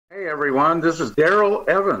Hey everyone, this is Darrell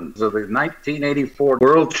Evans of the 1984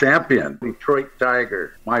 World Champion Detroit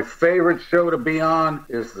Tiger. My favorite show to be on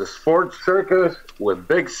is the Sports Circus with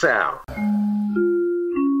Big Sal. Yes,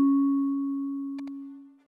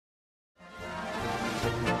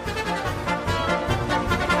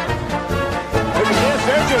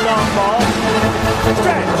 there's your long ball.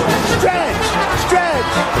 Stretch, stretch, stretch.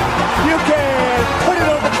 You can put it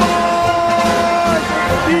on the board.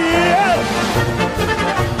 Yes!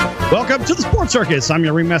 Welcome to the Sports Circus. I'm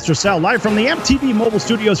your Ringmaster Sal, live from the MTV mobile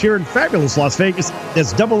studios here in fabulous Las Vegas.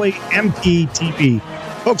 That's AAMP-TV.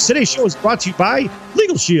 Folks, today's show is brought to you by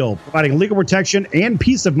Legal Shield, providing legal protection and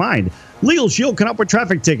peace of mind. Legal Shield can help with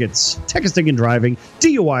traffic tickets, texting and driving,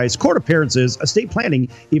 DUIs, court appearances, estate planning,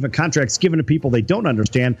 even contracts given to people they don't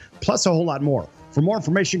understand, plus a whole lot more. For more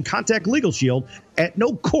information, contact Legal Shield at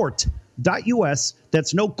nocourt.us.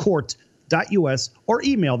 That's nocourt.us, or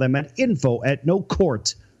email them at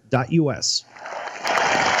info@nocourt.us. And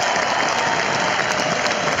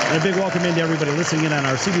a big welcome in to everybody listening in on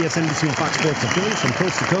our CBS, NBC, and Fox Sports affiliates from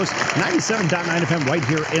coast to coast, 97.9 FM right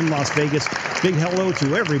here in Las Vegas. Big hello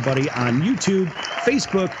to everybody on YouTube,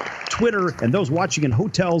 Facebook, Twitter, and those watching in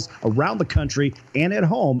hotels around the country and at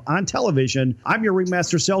home on television. I'm your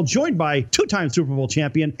Ringmaster Sal, joined by two-time Super Bowl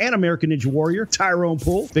champion and American Ninja Warrior, Tyrone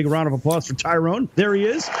Poole. Big round of applause for Tyrone. There he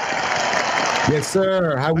is. Yes,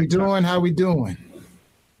 sir. How we doing? How we doing?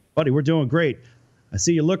 Buddy, we're doing great. I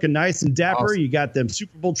see you looking nice and dapper. Awesome. You got them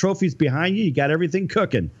Super Bowl trophies behind you. You got everything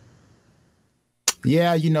cooking.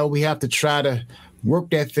 Yeah, we have to try to work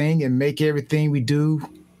that thing and make everything we do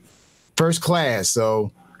first class.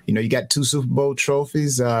 So, you got 2 Super Bowl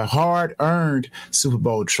trophies, hard-earned Super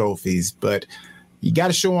Bowl trophies, but you got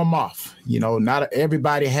to show them off. Not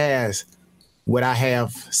everybody has what I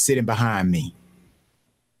have sitting behind me.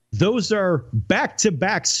 Those are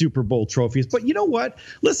back-to-back Super Bowl trophies. But you know what?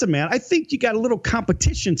 Listen, man, I think you got a little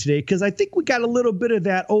competition today because I think we got a little bit of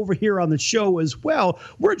that over here on the show as well.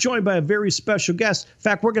 We're joined by a very special guest. In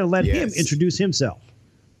fact, we're going to let him introduce himself.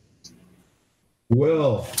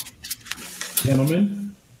 Well,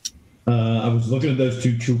 gentlemen, I was looking at those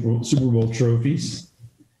 2 Super Bowl trophies,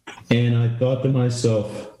 and I thought to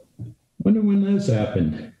myself, wonder when those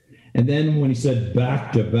happened. And then when he said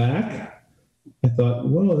back-to-back, I thought,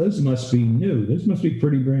 well, this must be new. This must be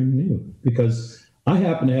pretty brand new because I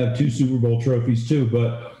happen to have 2 Super Bowl trophies too,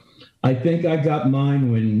 but I think I got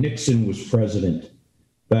mine when Nixon was president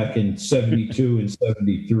back in 72 and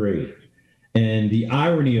 73. And the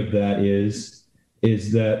irony of that is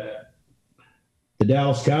that the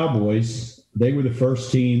Dallas Cowboys, they were the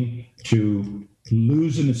first team to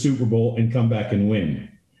lose in the Super Bowl and come back and win.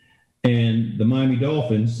 And the Miami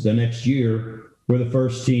Dolphins, the next year, were the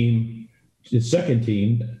second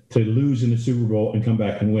team to lose in the Super Bowl and come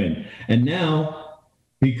back and win. And now,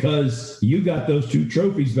 because you got those 2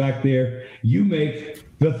 trophies back there, you make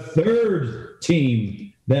the third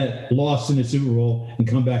team that lost in the Super Bowl and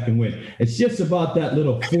come back and win. It's just about that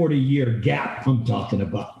little 40-year gap I'm talking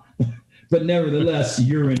about. But nevertheless,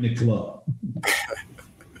 you're in the club.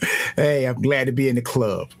 Hey, I'm glad to be in the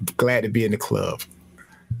club.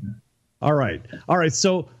 All right.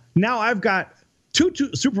 So now I've got two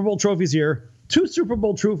Super Bowl trophies here, 2 Super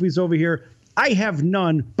Bowl trophies over here. I have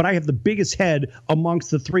none, but I have the biggest head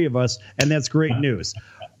amongst the 3 of us, and that's great news.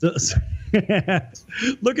 Look at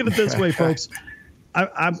it this way, folks.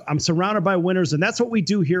 I'm surrounded by winners, and that's what we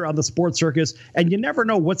do here on the Sports Circus. And you never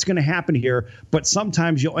know what's going to happen here, but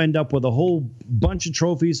sometimes you'll end up with a whole bunch of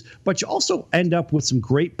trophies, but you also end up with some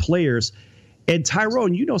great players. And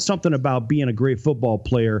Tyrone, you know something about being a great football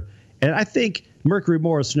player, and I think Mercury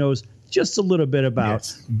Morris knows just a little bit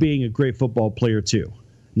about being a great football player too.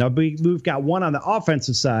 Now, we've got one on the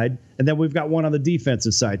offensive side, and then we've got one on the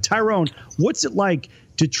defensive side. Tyrone, what's it like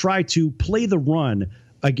to try to play the run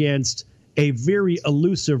against a very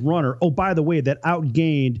elusive runner? Oh, by the way, that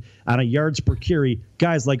outgained on a yards per carry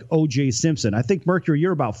guys like O.J. Simpson. I think, Mercury,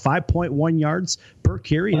 you're about 5.1 yards per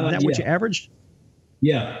carry. Isn't that what you averaged?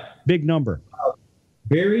 Yeah. Big number.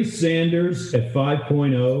 Barry Sanders at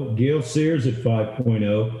 5.0, Gale Sayers at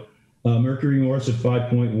 5.0, Mercury Morris at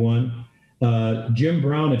 5.1, Jim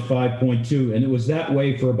Brown at 5.2, and it was that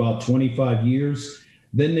way for about 25 years.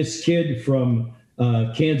 Then this kid from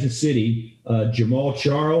Kansas City, Jamal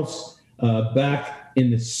Charles, back in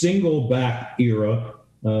the single back era,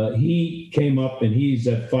 he came up and he's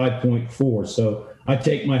at 5.4. So I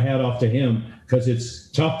take my hat off to him because it's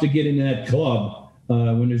tough to get in that club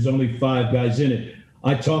when there's only 5 guys in it.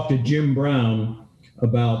 I talked to Jim Brown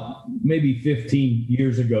about maybe 15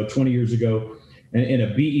 years ago, 20 years ago, in a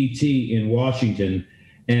BET in Washington.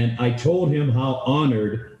 And I told him how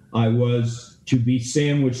honored I was to be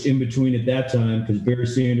sandwiched in between at that time because Barry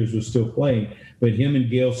Sanders was still playing, but him and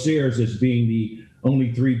Gale Sayers as being the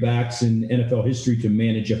only 3 backs in NFL history to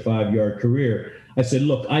manage a 5-yard career. I said,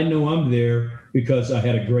 look, I know I'm there because I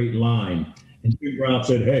had a great line. And Jim Brown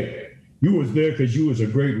said, hey, you was there because you was a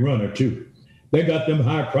great runner too. They got them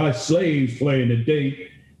high-priced slaves playing today.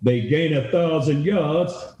 They gain 1,000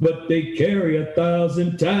 yards, but they carry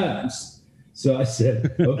 1,000 times. So I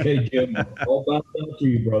said, okay, Jim, all about that to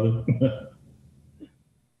you, brother.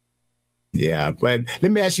 Yeah, but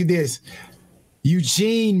let me ask you this.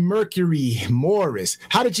 Eugene Mercury Morris.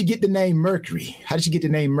 How did you get the name Mercury? How did you get the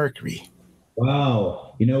name Mercury?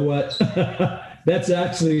 Wow. You know what? That's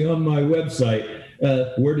actually on my website.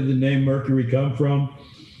 Where did the name Mercury come from?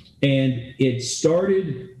 And it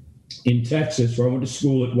started in Texas, where I went to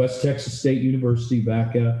school at West Texas State University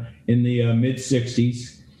back in the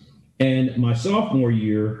mid-'60s. And my sophomore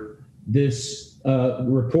year, this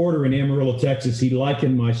reporter in Amarillo, Texas, he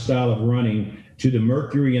likened my style of running to the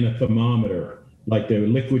mercury in a thermometer, like the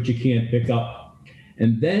liquid you can't pick up.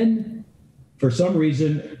 And then, for some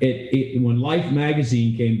reason, when Life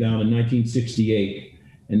magazine came down in 1968,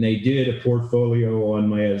 and they did a portfolio on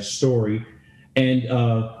my story, and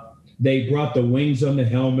they brought the wings on the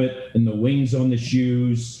helmet and the wings on the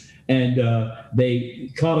shoes, and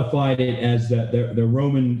they codified it as the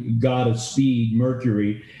Roman god of speed,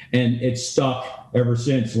 Mercury, and it's stuck ever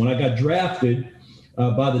since. When I got drafted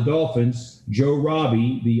by the Dolphins, Joe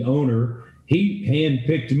Robbie, the owner, he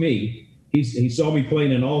handpicked me. He saw me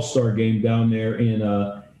playing an all-star game down there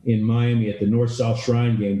in Miami at the North-South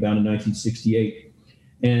Shrine game down in 1968.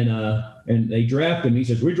 And they drafted him. He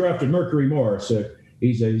says, we drafted Mercury Morris.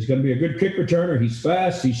 He's going to be a good kick returner. He's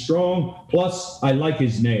fast. He's strong. Plus, I like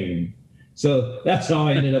his name. So that's how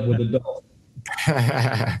I ended up with the Dolphins.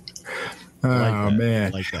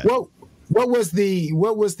 Man. I like that. What was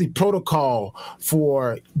the protocol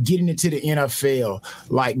for getting into the NFL?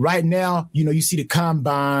 Like right now, you see the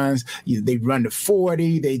combines, they run the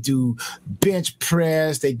 40, they do bench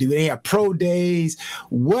press, they have pro days.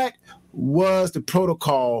 What was the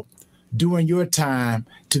protocol during your time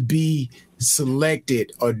to be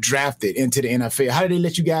selected or drafted into the NFL? How did they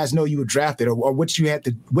let you guys know you were drafted, or what did you have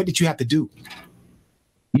to do?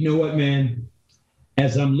 You know what, man?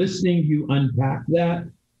 As I'm listening you unpack that,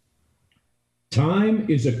 time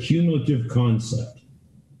is a cumulative concept.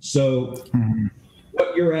 So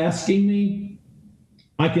what you're asking me,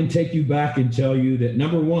 I can take you back and tell you that,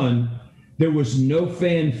 number one, there was no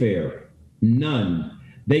fanfare, none.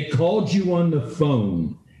 They called you on the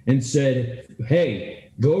phone and said,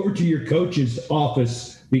 hey, go over to your coach's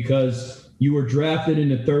office because you were drafted in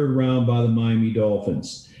the 3rd round by the Miami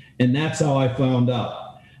Dolphins. And that's how I found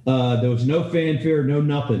out. There was no fanfare, no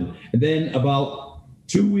nothing. And then about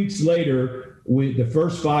 2 weeks later, the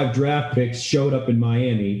first 5 draft picks showed up in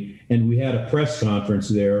Miami, and we had a press conference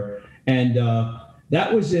there. And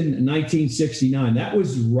that was in 1969. That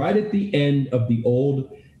was right at the end of the old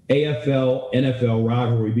AFL-NFL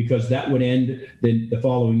rivalry, because that would end the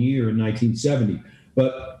following year in 1970.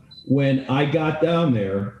 But when I got down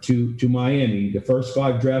there to Miami, the first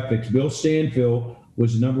 5 draft picks, Bill Stanfield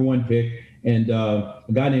was the number 1 pick, and a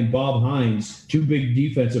guy named Bob Hines, 2 big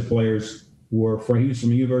defensive players, he was from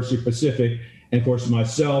the University of Pacific, and of course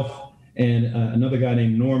myself and another guy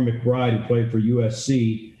named Norm McBride who played for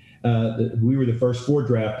USC. We were the first 4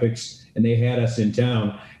 draft picks, and they had us in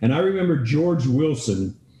town. And I remember George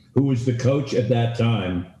Wilson, who was the coach at that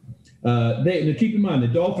time. Now keep in mind, the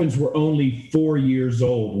Dolphins were only 4 years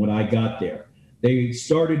old when I got there. They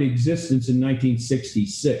started existence in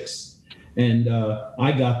 1966, and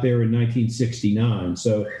I got there in 1969.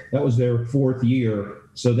 So that was their 4th year.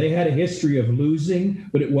 So they had a history of losing,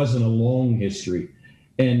 but it wasn't a long history.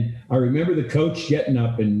 And I remember the coach getting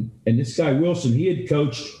up, and this guy Wilson, he had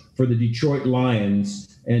coached for the Detroit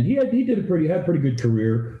Lions, and he had a pretty good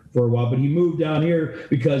career for a while, but he moved down here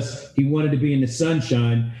because he wanted to be in the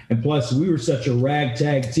sunshine. And plus, we were such a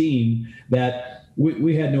ragtag team that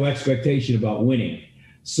we had no expectation about winning.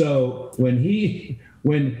 So when he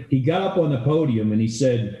got up on the podium and he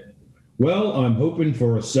said, well, I'm hoping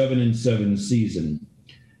for a 7-7 season.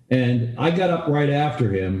 And I got up right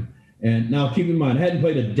after him. And now keep in mind, I hadn't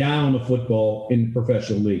played a down of football in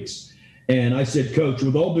professional leagues. And I said, Coach,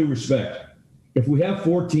 with all due respect, if we have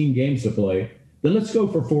 14 games to play, then let's go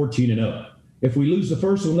for 14-0. If we lose the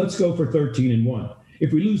first one, let's go for 13-1.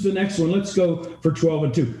 If we lose the next one, let's go for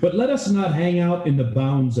 12-2. But let us not hang out in the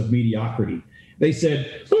bounds of mediocrity. They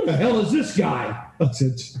said, who the hell is this guy? I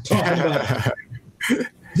said, talking about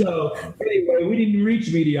So anyway, we didn't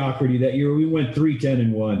reach mediocrity that year. We went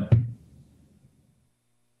 3-10-1.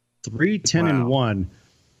 3-10-1.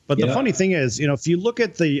 But the funny thing is, if you look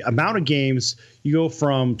at the amount of games, you go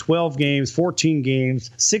from 12 games, 14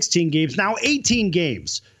 games, 16 games, now 18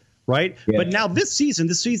 games, right? Yeah. But now this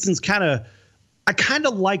season's I kind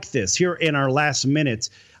of like this here in our last minutes.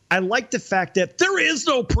 I like the fact that there is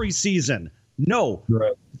no preseason. No.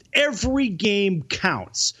 Right. Every game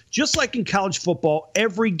counts. Just like in college football,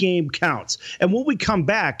 every game counts. And when we come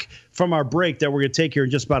back from our break that we're going to take here in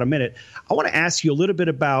just about a minute, I want to ask you a little bit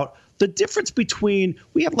about the difference between,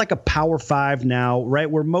 we have like a Power 5 now, right,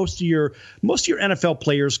 where most of your NFL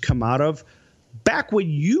players come out of. Back when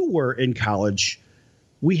you were in college,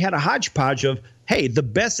 we had a hodgepodge of, hey, the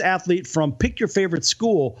best athlete from pick your favorite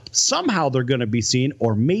school, somehow they're going to be seen,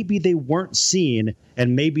 or maybe they weren't seen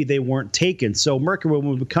and maybe they weren't taken. So, Mercury,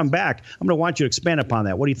 when we come back, I'm going to want you to expand upon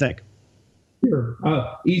that. What do you think? Sure.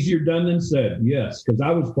 Easier done than said, yes, because I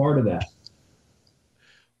was part of that.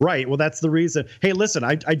 Right. Well, that's the reason. Hey, listen,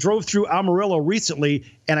 I drove through Amarillo recently,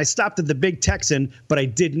 and I stopped at the Big Texan, but I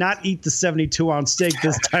did not eat the 72-ounce steak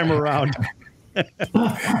this time around.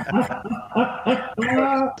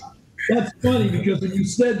 That's funny because when you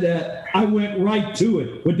said that, I went right to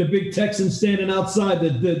it with the Big Texan standing outside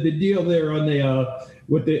the deal there on the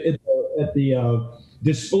at the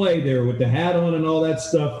display there with the hat on and all that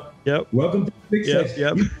stuff. Yep. Welcome to the Big Texan.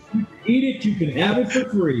 Yep. You can eat it, you can have it for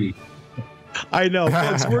free. I know,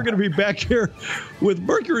 folks. We're going to be back here with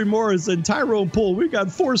Mercury Morris and Tyrone Poole. We've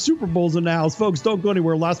got 4 Super Bowls in the house. Folks, don't go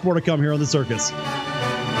anywhere. Lots more to come here on The Circus.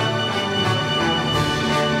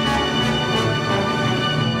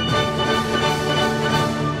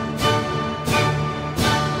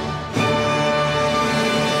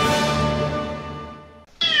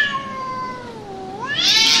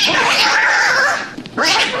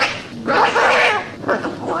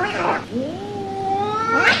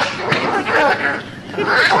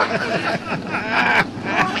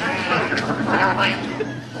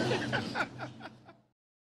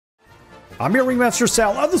 I'm your Ringmaster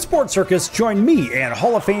Sal of the Sports Circus. Join me and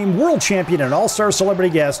Hall of Fame world champion and all-star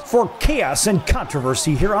celebrity guest for chaos and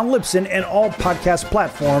controversy here on Libsyn and all podcast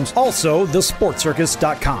platforms. Also,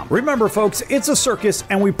 thesportscircus.com. Remember, folks, it's a circus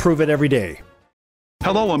and we prove it every day.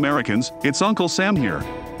 Hello, Americans. It's Uncle Sam here.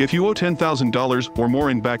 If you owe $10,000 or more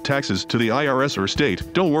in back taxes to the IRS or state,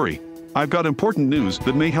 don't worry. I've got important news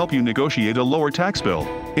that may help you negotiate a lower tax bill.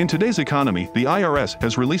 In today's economy, the IRS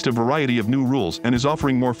has released a variety of new rules and is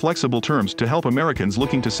offering more flexible terms to help Americans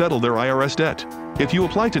looking to settle their IRS debt. If you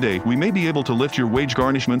apply today, we may be able to lift your wage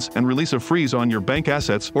garnishments and release a freeze on your bank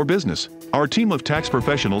assets or business. Our team of tax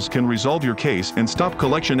professionals can resolve your case and stop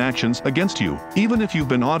collection actions against you. Even if you've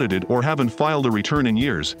been audited or haven't filed a return in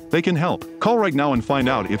years, they can help. Call right now and find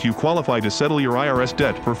out if you qualify to settle your IRS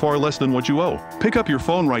debt for far less than what you owe. Pick up your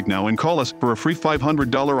phone right now and call us for a free $500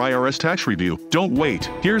 IRS tax review. Don't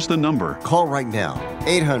wait. Here's the number. Call right now.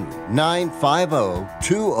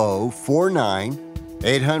 800-950-2049.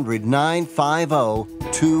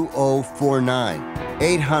 800-950-2049.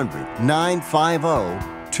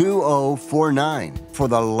 800-950-2049. For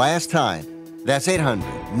the last time, that's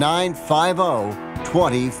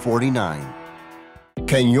 800-950-2049.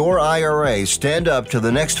 Can your IRA stand up to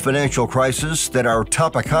the next financial crisis that our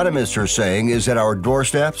top economists are saying is at our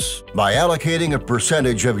doorsteps? By allocating a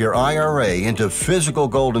percentage of your IRA into physical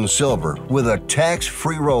gold and silver with a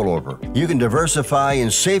tax-free rollover, you can diversify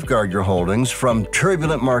and safeguard your holdings from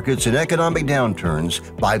turbulent markets and economic downturns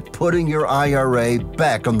by putting your IRA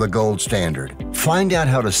back on the gold standard. Find out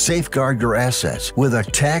how to safeguard your assets with a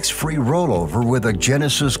tax-free rollover with a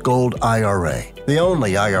Genesis Gold IRA, the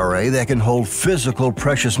only IRA that can hold physical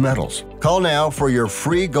precious metals. Call now for your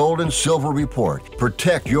free gold and silver report.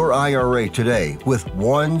 Protect your IRA today with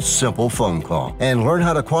one simple phone call and learn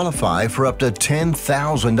how to qualify for up to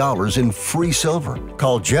 $10,000 in free silver.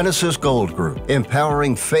 Call Genesis Gold Group,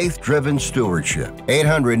 empowering faith-driven stewardship.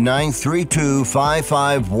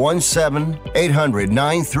 800-932-5517.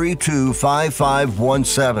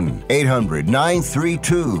 800-932-5517.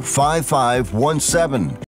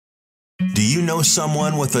 800-932-5517. Do you know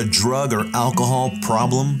someone with a drug or alcohol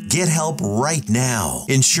problem? Get help right now.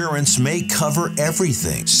 Insurance may cover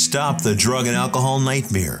everything. Stop the drug and alcohol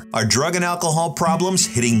nightmare. Are drug and alcohol problems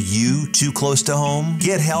hitting you too close to home?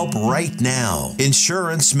 Get help right now.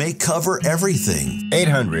 Insurance may cover everything.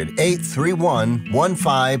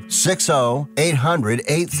 800-831-1560.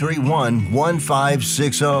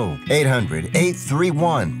 800-831-1560.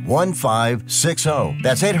 800-831-1560.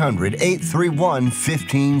 That's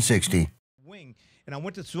 800-831-1560. And I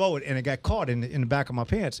went to throw it, and it got caught in the back of my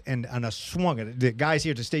pants, and I swung it. The guys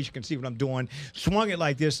here at the station can see what I'm doing. Swung it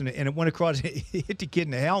like this, and it went across, it hit the kid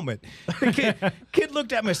in the helmet. The kid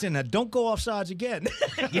looked at me and said, "Now, don't go offsides again."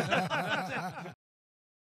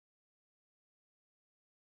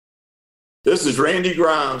 This is Randy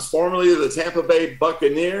Grimes, formerly of the Tampa Bay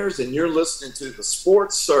Buccaneers, and you're listening to the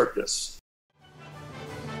Sports Circus.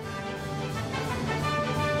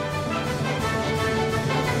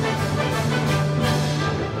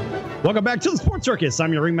 Welcome back to the Sports Circus.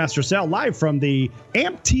 I'm your Ringmaster Sal, live from the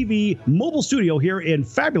AMP TV mobile studio here in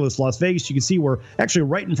fabulous Las Vegas. You can see we're actually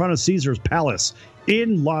right in front of Caesar's Palace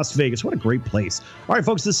in Las Vegas. What a great place. All right,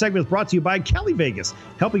 folks, this segment is brought to you by Kelly Vegas,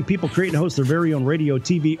 helping people create and host their very own radio,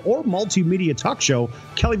 TV, or multimedia talk show.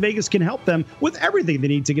 Kelly Vegas can help them with everything they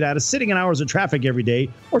need to get out of sitting in hours of traffic every day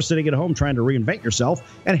or sitting at home trying to reinvent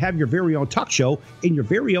yourself and have your very own talk show in your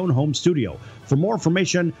very own home studio. For more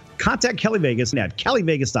information, contact Kelly Vegas at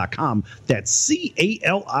kellyvegas.com. That's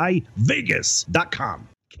CALI Vegas.com.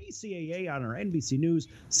 KCAA on our NBC News,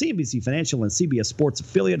 CNBC Financial, and CBS Sports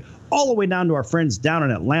affiliate, all the way down to our friends down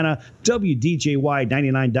in Atlanta, WDJY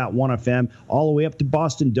 99.1 FM, all the way up to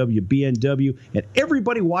Boston, WBNW, and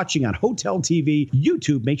everybody watching on Hotel TV,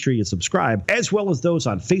 YouTube, make sure you subscribe, as well as those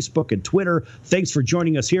on Facebook and Twitter. Thanks for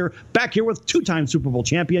joining us here, back here with two-time Super Bowl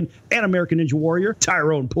champion and American Ninja Warrior,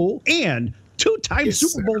 Tyrone Poole, and two-time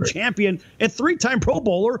Super Bowl champion and three-time Pro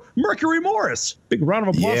Bowler, Mercury Morris. Big round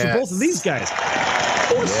of applause for both of these guys.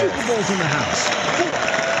 4 Super Bowls in the house.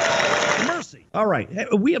 4. Mercy. All right.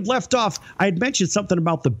 We had left off. I had mentioned something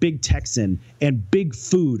about the Big Texan and big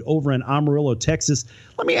food over in Amarillo, Texas.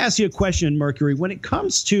 Let me ask you a question, Mercury. When it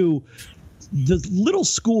comes to the little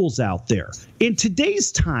schools out there, in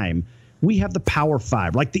today's time, we have the Power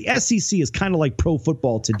Five. Like the SEC is kind of like pro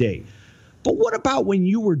football today. But what about when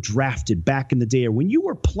you were drafted back in the day, or when you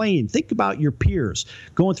were playing? Think about your peers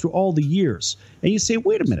going through all the years, and you say,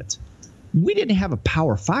 wait a minute, we didn't have a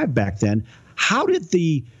Power Five back then. How did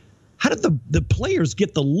the players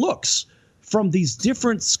get the looks from these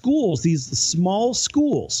different schools, these small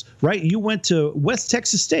schools, right? You went to West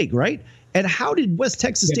Texas State, right? And how did West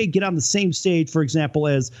Texas State get on the same stage, for example,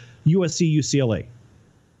 as USC, UCLA?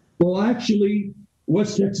 Well, actually,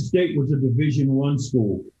 West Texas State was a Division I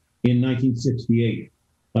school in 1968.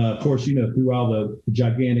 Of course, through all the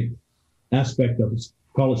gigantic aspect of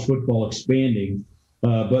college football expanding,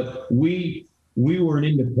 but we were an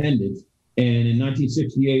independent, and in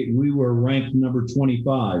 1968 we were ranked number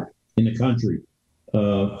 25 in the country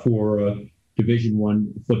for Division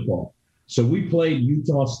I football. So we played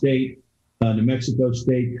Utah State, New Mexico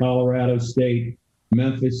State, Colorado State,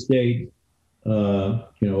 Memphis State,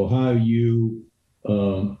 Ohio U,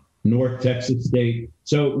 North Texas State.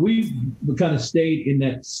 So we kind of stayed in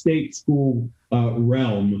that state school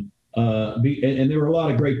realm. And there were a lot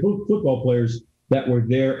of great football players that were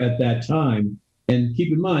there at that time. And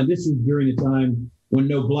keep in mind, this was during the time when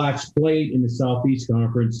no blacks played in the Southeast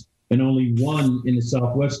Conference and only one in the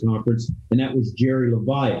Southwest Conference, and that was Jerry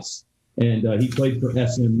Levias. And he played for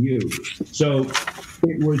SMU. So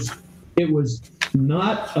it was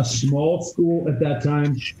not a small school at that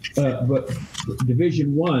time, but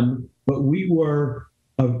Division I, but we were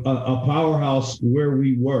a powerhouse where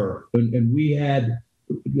we were. And we had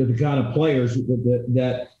the kind of players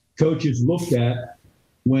that coaches looked at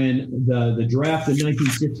when the draft in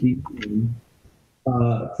 1969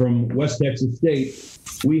 from West Texas State.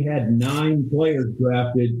 We had 9 players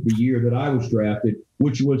drafted the year that I was drafted,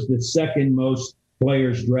 which was the second most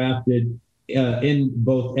players drafted in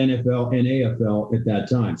both NFL and AFL at that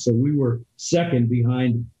time. So we were second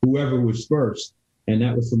behind whoever was first, and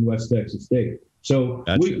that was from West Texas State. So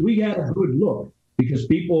we had a good look because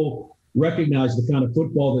people recognized the kind of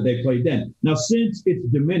football that they played then. Now, since it's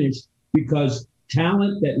diminished because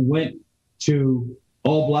talent that went to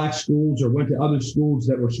all black schools or went to other schools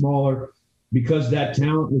that were smaller, because that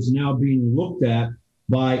talent was now being looked at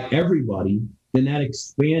by everybody, then that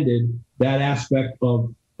expanded that aspect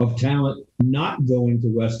of talent not going to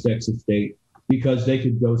West Texas State because they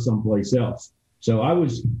could go someplace else. So I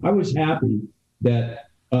was happy that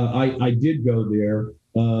I did go there,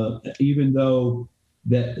 even though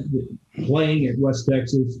that playing at West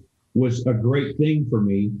Texas was a great thing for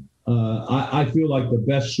me. I feel like the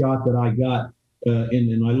best shot that I got,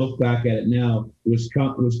 and I look back at it now, was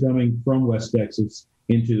coming from West Texas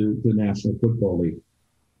into the National Football League.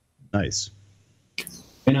 Nice.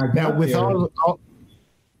 And I got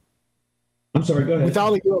I'm sorry, go ahead. With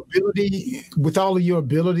all of your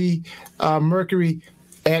ability, Mercury,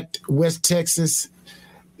 at West Texas,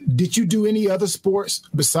 did you do any other sports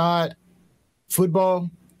beside football?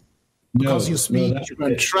 Because of your speed, you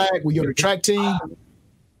run track. Were you on the track team?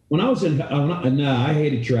 When I was I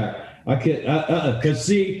hated track.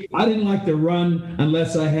 Because I didn't like to run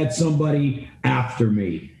unless I had somebody after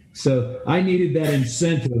me. So I needed that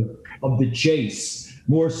incentive of the chase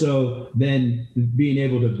more so than being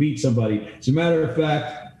able to beat somebody. As a matter of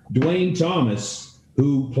fact, Dwayne Thomas,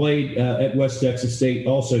 who played at West Texas State,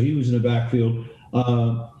 also he was in the backfield.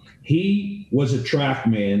 He was a track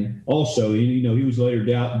man. Also, he was later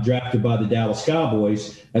drafted by the Dallas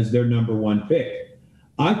Cowboys as their number 1 pick.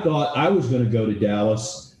 I thought I was going to go to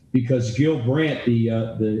Dallas because Gil Brandt,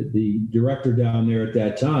 the director down there at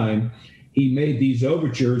that time, he made these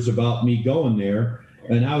overtures about me going there,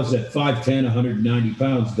 and I was at 5'10", 190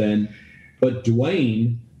 pounds then. But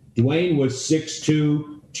Dwayne was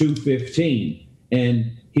 6'2", 215,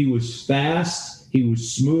 and he was fast. He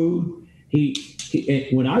was smooth.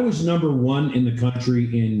 When I was number 1 in the country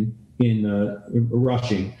in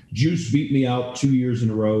rushing, Juice beat me out 2 years in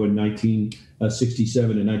a row in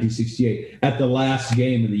 1967 and 1968 at the last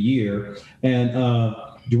game of the year. And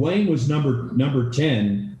Dwayne was number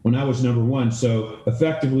 10 when I was number 1. So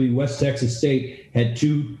effectively, West Texas State had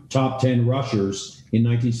 2 top 10 rushers in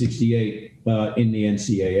 1968 in the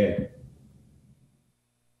NCAA.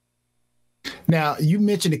 Now, you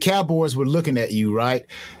mentioned the Cowboys were looking at you, right?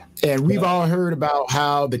 And we've all heard about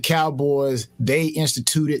how the Cowboys, they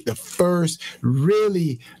instituted the first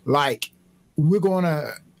really, we're going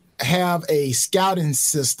to have a scouting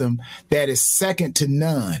system that is second to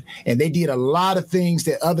none. And they did a lot of things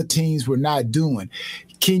that other teams were not doing.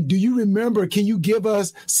 Do you remember, can you give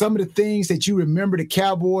us some of the things that you remember the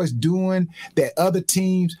Cowboys doing that other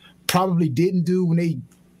teams probably didn't do when they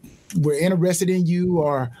were interested in you?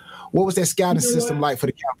 Or what was that scouting system like for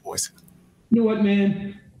the Cowboys? You know what,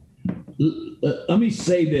 man? Let me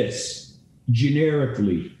say this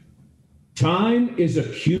generically. Time is a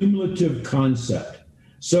cumulative concept.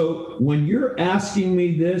 So when you're asking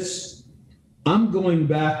me this, I'm going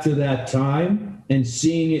back to that time and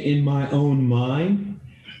seeing it in my own mind.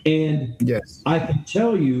 And yes, I can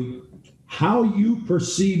tell you how you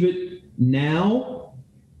perceive it now.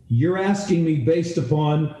 You're asking me based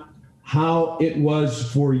upon how it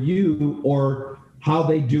was for you or how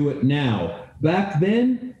they do it now. Back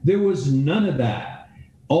then, there was none of that.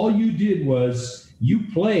 All you did was you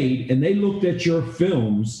played and they looked at your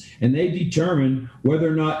films and they determined whether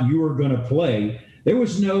or not you were going to play. There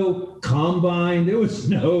was no combine. There was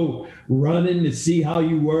no running to see how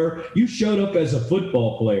you were. You showed up as a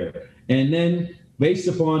football player. And then based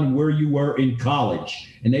upon where you were in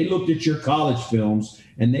college, and they looked at your college films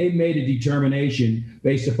and they made a determination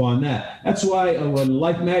based upon that. That's why when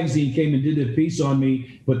Life magazine came and did a piece on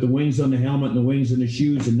me, put the wings on the helmet and the wings on the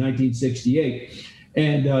shoes in 1968.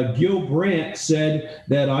 And Gil Brandt said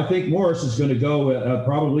that I think Morris is going to go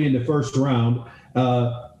probably in the first round.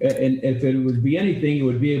 And if it would be anything, it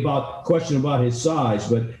would be about question about his size.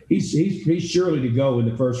 But he's surely to go in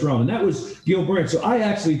the first round. And that was Gil Brandt. So I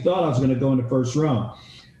actually thought I was going to go in the first round.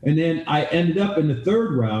 And then I ended up in the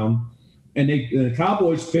third round, and the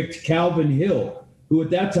Cowboys picked Calvin Hill, who at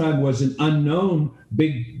that time was an unknown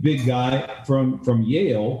big guy from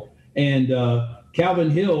Yale. And Calvin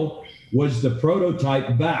Hill was the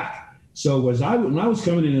prototype back. So when I was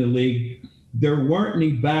coming into the league, there weren't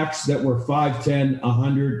any backs that were 5'10",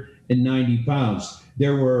 190 pounds.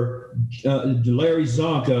 There were Larry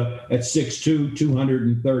Zonka at 6'2",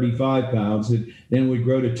 235 pounds. And then we'd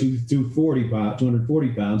grow to 240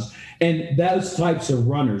 pounds. And those types of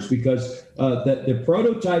runners, because the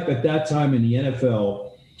prototype at that time in the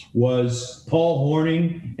NFL was Paul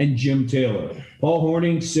Hornung and Jim Taylor. Paul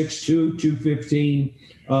Hornung, 6'2", 215.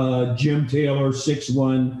 Jim Taylor,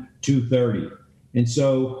 6'1", 230. And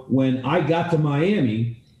so when I got to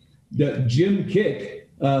Miami, Jim Kick,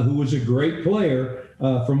 who was a great player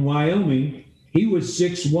from Wyoming, he was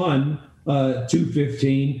 6'1",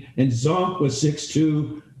 215, and Zonk was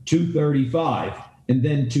 6'2", 235, and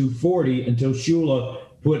then 240 until Shula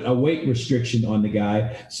put a weight restriction on the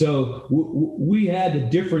guy. So we had a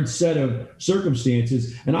different set of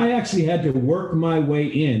circumstances, and I actually had to work my way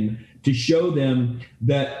in to show them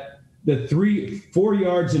that the 3-4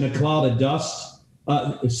 yards in a cloud of dust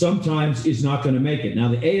sometimes is not going to make it. Now,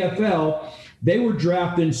 the AFL, they were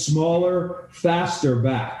drafting smaller, faster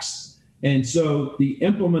backs. And so the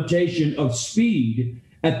implementation of speed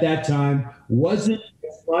at that time wasn't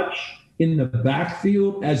as much in the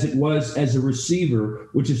backfield as it was as a receiver,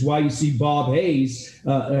 which is why you see Bob Hayes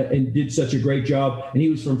and did such a great job, and he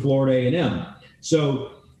was from Florida A&M.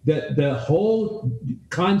 So the whole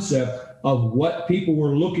concept of what people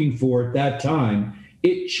were looking for at that time,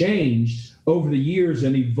 it changed over the years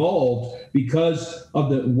and evolved because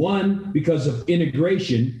of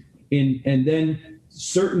integration and then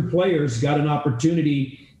certain players got an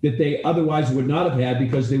opportunity that they otherwise would not have had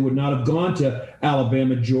because they would not have gone to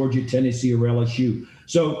Alabama, Georgia, Tennessee, or LSU.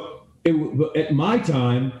 So at my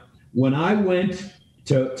time, when I went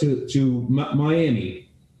to Miami,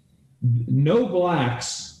 no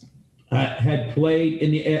blacks had played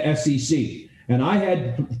in the SEC. And I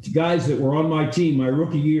had guys that were on my team my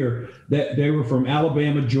rookie year that they were from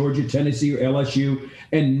Alabama, Georgia, Tennessee, or LSU.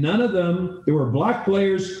 And none of them, there were black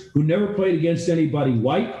players who never played against anybody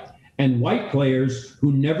white and white players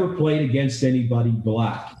who never played against anybody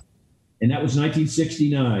black. And that was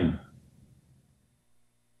 1969.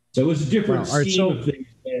 So it was a different scheme of things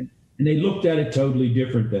then. And they looked at it totally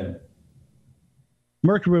different then.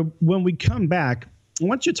 Mercury, when we come back, I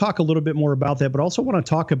want you to talk a little bit more about that, but also want to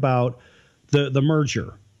talk about the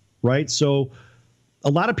merger, right? So a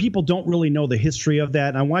lot of people don't really know the history of that.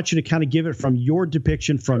 And I want you to kind of give it from your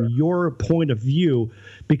depiction, from your point of view,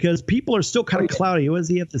 because people are still kind of cloudy. Was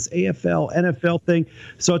he at this AFL, NFL thing?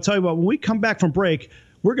 So I'll tell you what, when we come back from break,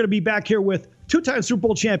 we're going to be back here with two-time Super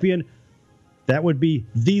Bowl champion. That would be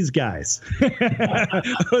these guys. I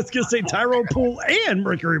was going to say Tyrone Poole and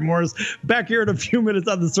Mercury Morris back here in a few minutes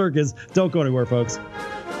on the circus. Don't go anywhere, folks.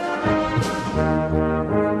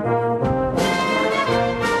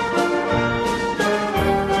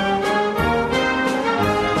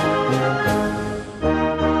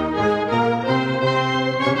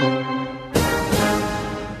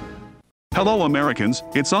 Hello Americans,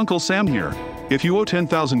 it's Uncle Sam here. If you owe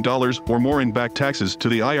 $10,000 or more in back taxes to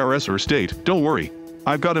the IRS or state, don't worry.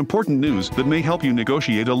 I've got important news that may help you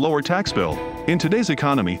negotiate a lower tax bill. In today's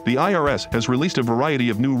economy, the IRS has released a variety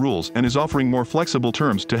of new rules and is offering more flexible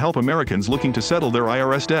terms to help Americans looking to settle their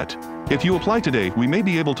IRS debt. If you apply today, we may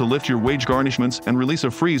be able to lift your wage garnishments and release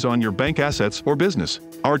a freeze on your bank assets or business.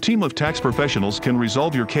 Our team of tax professionals can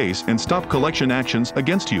resolve your case and stop collection actions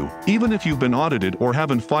against you. Even if you've been audited or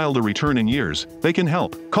haven't filed a return in years, they can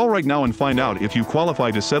help. Call right now and find out if you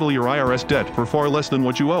qualify to settle your IRS debt for far less than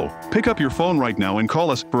what you owe. Pick up your phone right now and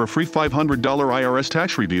call us for a free $500 IRS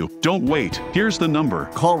tax review. Don't wait. Here's the number.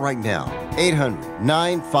 Call right now.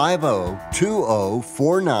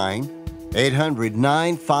 800-950-2049.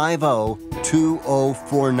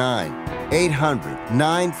 800-950-2049.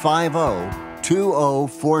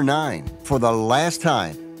 800-950-2049. For the last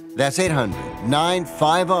time, that's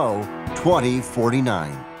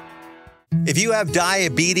 800-950-2049. If you have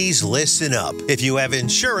diabetes, listen up. If you have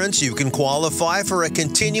insurance, you can qualify for a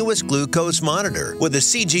continuous glucose monitor. With a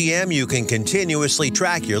CGM, you can continuously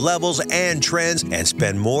track your levels and trends and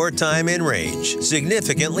spend more time in range,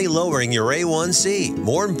 significantly lowering your A1C.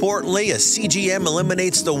 More importantly, a CGM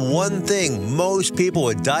eliminates the one thing most people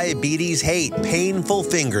with diabetes hate: painful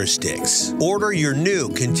finger sticks. Order your new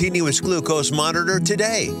continuous glucose monitor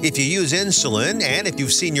today. If you use insulin and if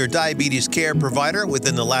you've seen your diabetes care provider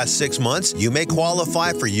within the last 6 months, you may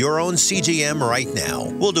qualify for your own CGM right now.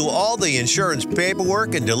 We'll do all the insurance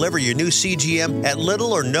paperwork and deliver your new CGM at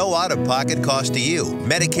little or no out-of-pocket cost to you.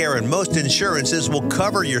 Medicare and most insurances will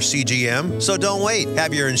cover your CGM, so don't wait.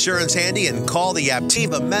 Have your insurance handy and call the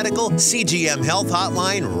Aptiva Medical CGM Health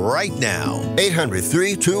Hotline right now.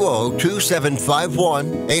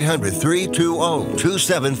 800-320-2751.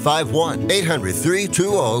 800-320-2751.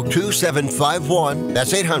 800-320-2751.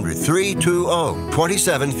 That's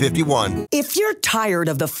 800-320-2751. If you're tired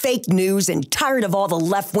of the fake news and tired of all the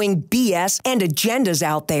left-wing BS and agendas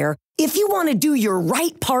out there, if you want to do your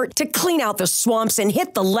right part to clean out the swamps and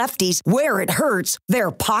hit the lefties where it hurts,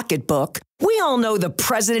 their pocketbook, we all know the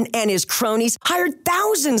president and his cronies hired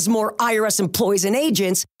thousands more IRS employees and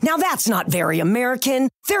agents. Now that's not very American.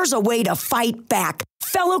 There's a way to fight back.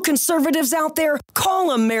 Fellow conservatives out there,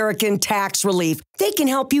 call American Tax Relief. They can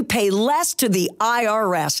help you pay less to the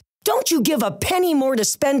IRS. Don't you give a penny more to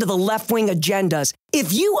spend to the left-wing agendas.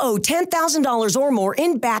 If you owe $10,000 or more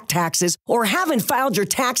in back taxes or haven't filed your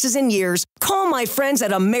taxes in years, call my friends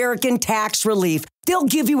at American Tax Relief. They'll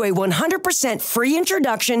give you a 100% free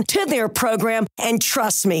introduction to their program, and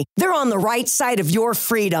trust me, they're on the right side of your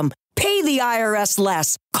freedom. Pay the IRS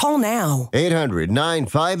less. Call now.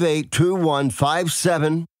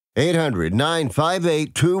 800-958-2157.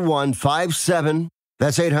 800-958-2157.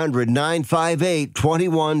 That's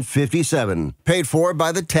 800-958-2157. Paid for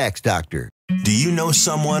by the Tax Doctor. Do you know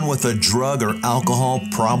someone with a drug or alcohol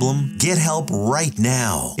problem? Get help right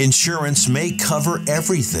now. Insurance may cover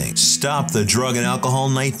everything. Stop the drug and alcohol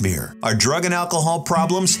nightmare. Are drug and alcohol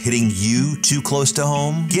problems hitting you too close to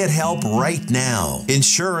home? Get help right now.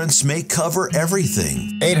 Insurance may cover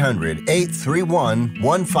everything.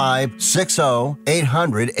 800-831-1560.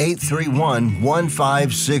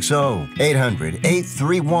 800-831-1560.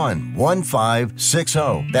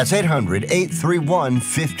 800-831-1560. That's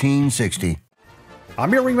 800-831-1560.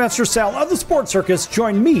 I'm your Ringmaster Sal of the Sports Circus.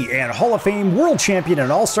 Join me and Hall of Fame world champion and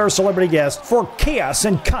all-star celebrity guest for chaos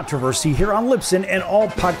and controversy here on Libsyn and all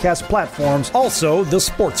podcast platforms. Also,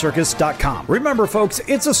 thesportscircus.com. Remember, folks,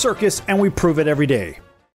 it's a circus and we prove it every day.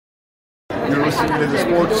 You're listening to the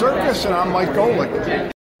Sports Circus, and I'm Mike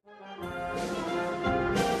Golick.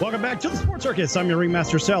 Welcome back to the Sports Circus. I'm your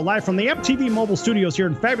Ringmaster Sal, live from the MTV Mobile Studios here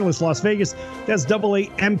in fabulous Las Vegas. That's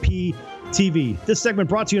AAMP TV. This segment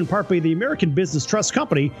brought to you in part by the American Business Trust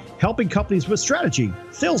Company, helping companies with strategy,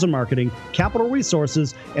 sales and marketing, capital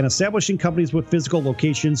resources, and establishing companies with physical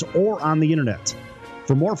locations or on the internet.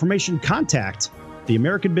 For more information, contact the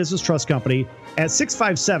American Business Trust Company at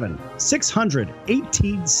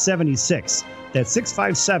 657-600-1876. That's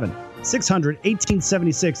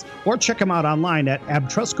 657-600-1876, or check them out online at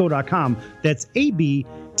abtrustco.com. That's ABTRUSTCO,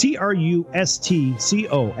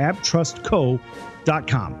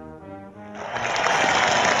 abtrustco.com.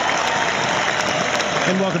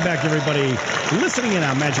 And welcome back, everybody, listening in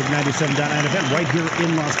on Magic 97.9 FM right here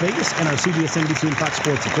in Las Vegas and our CBS, NBC, and Fox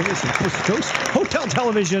Sports affiliates from coast to coast, hotel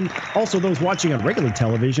television, also those watching on regular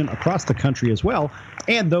television across the country as well,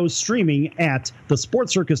 and those streaming at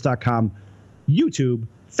thesportscircus.com, YouTube,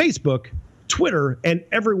 Facebook, Twitter, and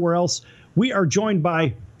everywhere else. We are joined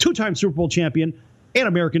by two-time Super Bowl champion and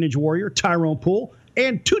American Ninja Warrior Tyrone Poole,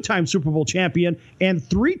 and two-time Super Bowl champion and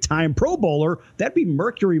three-time Pro Bowler. That'd be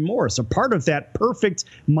Mercury Morris, a part of that perfect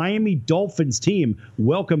Miami Dolphins team.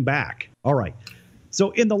 Welcome back. All right.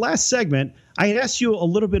 So in the last segment, I had asked you a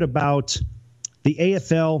little bit about the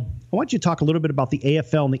AFL. I want you to talk a little bit about the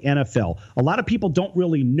AFL and the NFL. A lot of people don't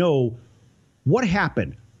really know what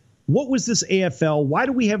happened. What was this AFL? Why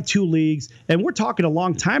do we have two leagues? And we're talking a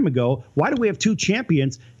long time ago. Why do we have two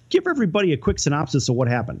champions? Give everybody a quick synopsis of what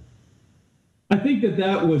happened. I think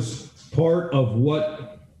that was part of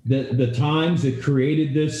what the times that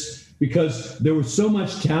created this, because there was so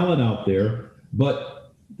much talent out there,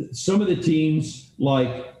 but some of the teams,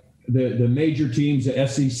 like the major teams, the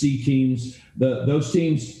SEC teams, those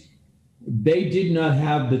teams, they did not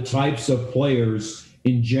have the types of players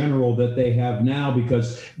in general that they have now,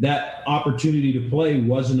 because that opportunity to play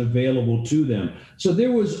wasn't available to them. So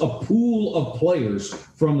there was a pool of players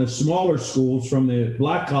from the smaller schools, from the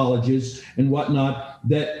black colleges and whatnot,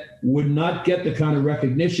 that would not get the kind of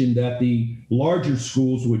recognition that the larger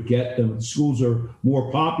schools would get. The schools are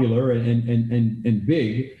more popular and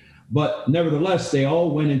big, but nevertheless, they all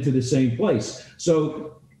went into the same place.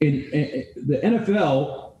 So in the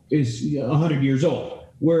NFL is 100 years old,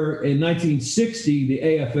 where in 1960, the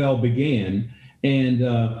AFL began, and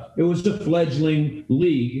it was a fledgling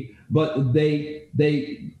league, but they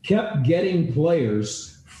kept getting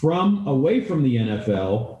players away from the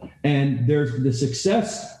NFL, and the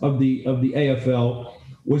success of the AFL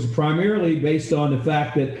was primarily based on the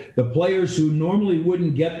fact that the players who normally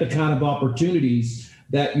wouldn't get the kind of opportunities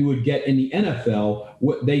that you would get in the NFL,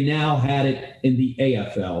 they now had it in the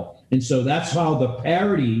AFL. And so that's how the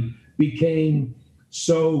parity became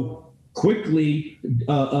so quickly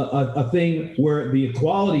a thing where the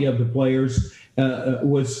equality of the players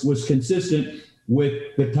was consistent with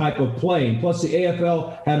the type of play. And plus, the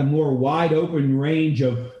AFL had a more wide open range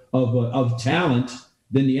of talent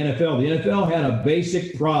than the NFL. The NFL had a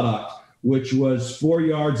basic product, which was 4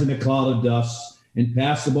 yards in a cloud of dust and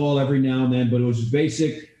pass the ball every now and then, but it was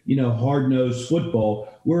basic, hard-nosed football.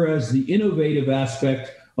 Whereas the innovative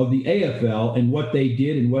aspect of the AFL and what they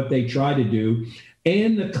did and what they tried to do,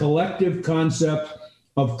 and the collective concept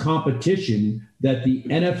of competition that the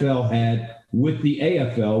NFL had with the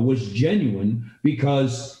AFL was genuine,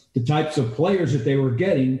 because the types of players that they were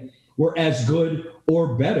getting were as good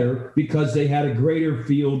or better because they had a greater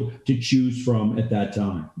field to choose from at that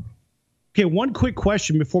time. Okay, one quick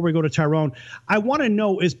question before we go to Tyrone. I want to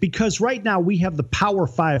know is, because right now we have the Power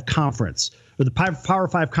 5 conference, or the Power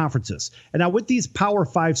 5 conferences. And now with these Power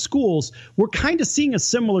 5 schools, we're kind of seeing a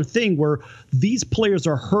similar thing where these players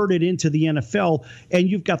are herded into the NFL, and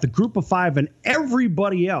you've got the Group of 5 and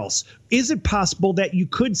everybody else. Is it possible that you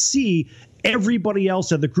could see everybody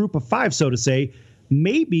else at the Group of 5, so to say,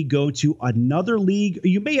 maybe go to another league?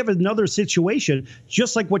 You may have another situation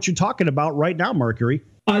just like what you're talking about right now, Mercury.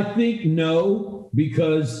 I think no,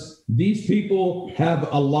 because these people have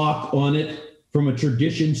a lock on it from a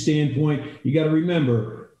tradition standpoint. You got to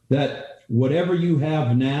remember that whatever you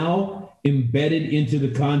have now embedded into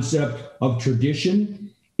the concept of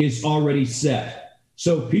tradition is already set.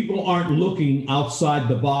 So people aren't looking outside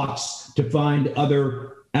the box to find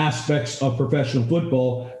other aspects of professional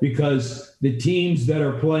football, because the teams that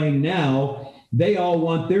are playing now, they all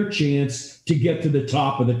want their chance to get to the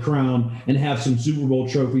top of the crown and have some Super Bowl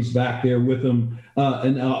trophies back there with them,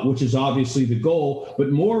 which is obviously the goal.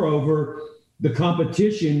 But moreover, the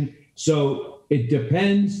competition, so it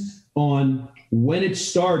depends on when it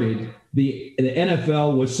started. The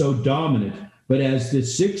NFL was so dominant, but as the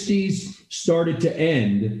 60s started to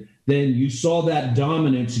end, then you saw that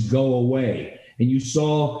dominance go away. And you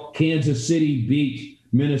saw Kansas City beat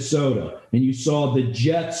Minnesota, and you saw the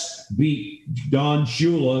Jets beat Don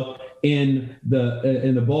Shula in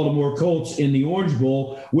the Baltimore Colts in the Orange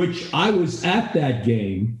Bowl, which I was at that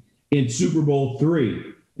game in Super Bowl III,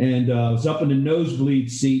 and I was up in the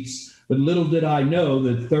nosebleed seats. But little did I know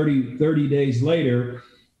that 30 days later,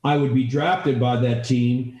 I would be drafted by that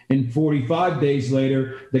team, and 45 days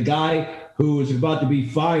later, the guy who was about to be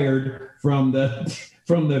fired from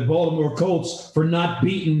the Baltimore Colts for not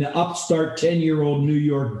beating the upstart 10-year-old New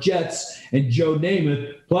York Jets and Joe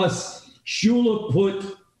Namath. Plus, Shula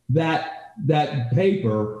put that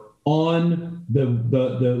paper on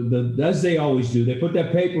the as they always do. They put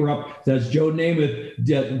that paper up that says Joe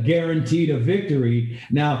Namath guaranteed a victory.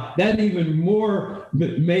 Now, that even more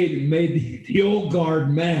made the old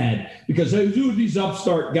guard mad, because who are these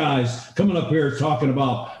upstart guys coming up here talking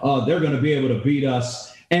about they're going to be able to beat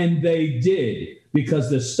us? And they did, because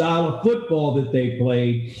the style of football that they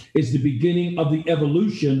play is the beginning of the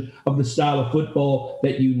evolution of the style of football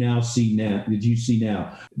that you see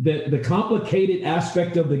now. The complicated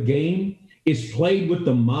aspect of the game is played with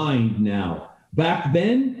the mind now. Back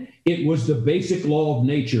then, it was the basic law of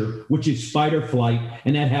nature, which is fight or flight,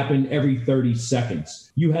 and that happened every 30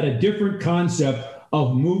 seconds. You had a different concept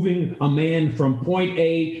of moving a man from point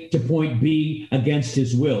A to point B against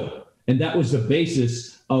his will. And that was the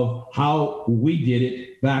basis of how we did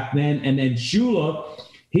it back then. And then Shula,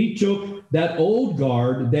 he took that old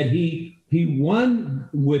guard that he won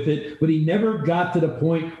with it, but he never got to the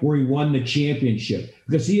point where he won the championship,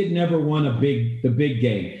 because he had never won the big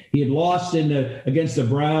game. He had lost against the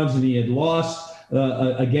Browns, and he had lost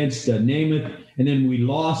against Namath, and then we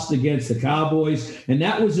lost against the Cowboys. And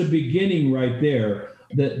that was a beginning right there.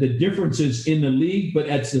 The differences in the league, but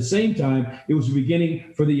at the same time, it was a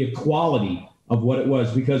beginning for the equality of what it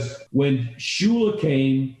was, because when Shula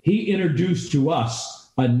came, he introduced to us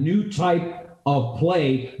a new type of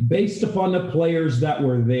play based upon the players that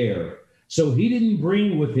were there. So he didn't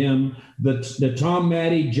bring with him the Tom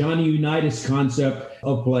Maddie, Johnny Unitas concept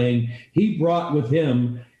of playing. He brought with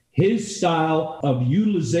him his style of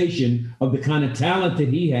utilization of the kind of talent that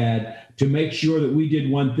he had to make sure that we did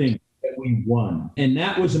one thing, that we won. And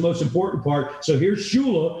that was the most important part. So here's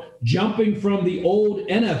Shula jumping from the old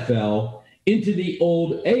NFL into the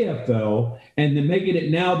old AFL, and then making it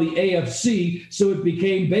now the AFC. So it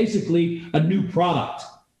became basically a new product.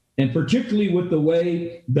 And particularly with the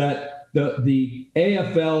way that the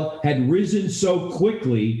AFL had risen so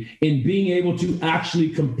quickly in being able to actually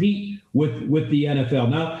compete with the NFL.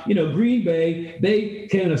 Now, Green Bay, they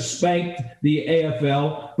kind of spanked the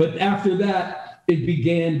AFL, but after that, it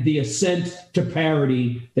began the ascent to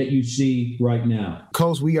parity that you see right now.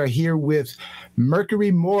 Coach, we are here with Mercury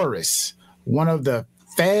Morris, one of the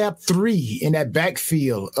Fab Three in that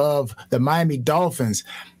backfield of the Miami Dolphins.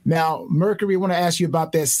 Now, Mercury, I want to ask you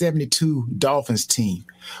about that 72 Dolphins team.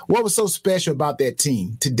 What was so special about that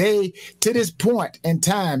team? Today, to this point in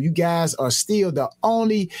time, you guys are still the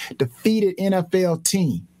only defeated NFL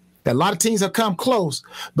team. A lot of teams have come close,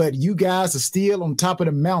 but you guys are still on top of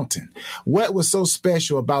the mountain. What was so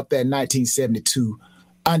special about that 1972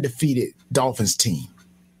 undefeated Dolphins team?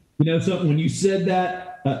 Something, when you said that,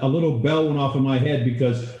 a little bell went off in my head,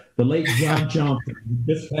 because the late John Johnson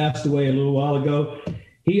just passed away a little while ago.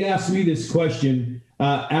 He asked me this question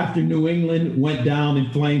after New England went down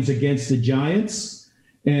in flames against the Giants.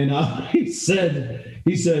 And he said,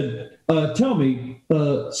 tell me,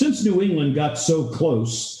 since New England got so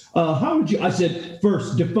close, how would you, I said,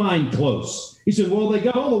 first, define close. He said, well, they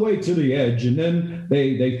got all the way to the edge, and then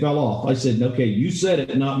they fell off. I said, okay, you said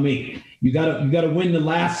it, not me. You got to win the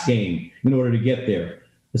last game in order to get there.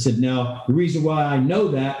 I said, now, the reason why I know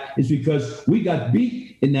that is because we got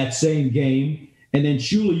beat in that same game, and then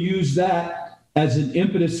Shula used that as an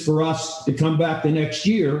impetus for us to come back the next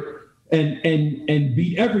year and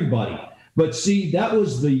beat everybody. But see, that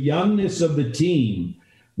was the youngness of the team.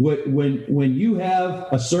 When you have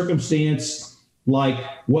a circumstance like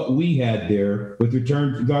what we had there with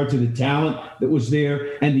regard to the talent that was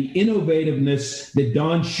there and the innovativeness that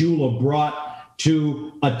Don Shula brought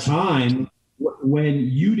to a time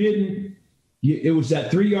when it was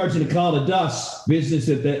that 3 yards in a cloud of dust business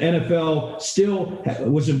that the NFL still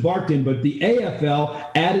was embarked in, but the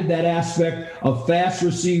AFL added that aspect of fast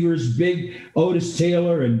receivers, big Otis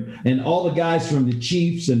Taylor and all the guys from the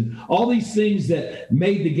Chiefs and all these things that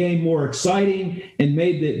made the game more exciting and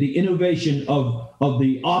made the innovation of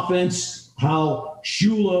the offense. How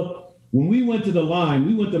Shula, when we went to the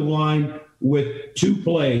line with 2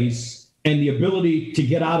 plays and the ability to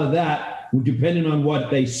get out of that depending on what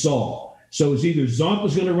they saw. So it was either Zonk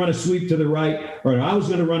was going to run a sweep to the right or I was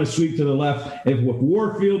going to run a sweep to the left. If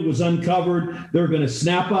Warfield was uncovered, they were going to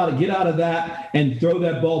snap out and get out of that and throw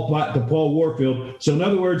that ball to Paul Warfield. So in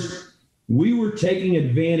other words, we were taking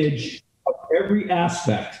advantage of every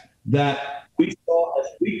aspect that we saw as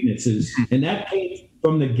weaknesses, and that came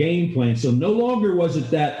from the game plan. So no longer was it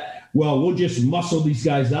that, well, we'll just muscle these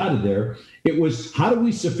guys out of there. It was, how do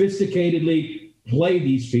we sophisticatedly play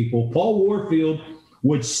these people? Paul Warfield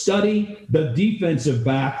would study the defensive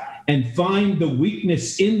back and find the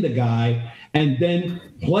weakness in the guy and then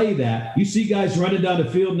play that. You see guys running down the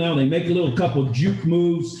field now, they make a little couple juke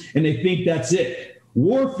moves and they think that's it.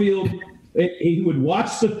 Warfield, he would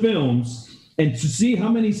watch the films and to see how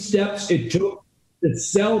many steps it took to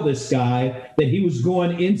sell this guy that he was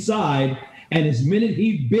going inside. And as minute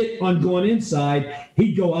he bit on going inside,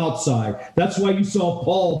 he'd go outside. That's why you saw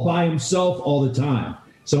Paul by himself all the time.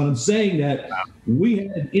 So I'm saying that we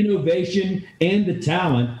had innovation and the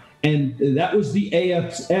talent, and that was the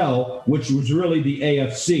AFL, which was really the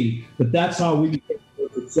AFC. But that's how we became so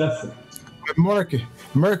successful. Mercury,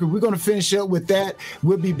 we're going to finish up with that.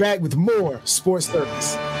 We'll be back with more Sports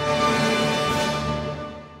Circus.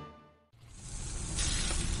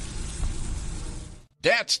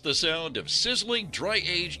 That's the sound of sizzling,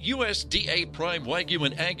 dry-aged USDA Prime Wagyu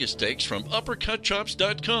and Angus steaks from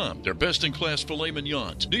UpperCutChops.com. Their best-in-class filet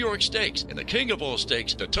mignons, New York steaks, and the king of all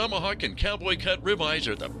steaks, the tomahawk and cowboy cut ribeyes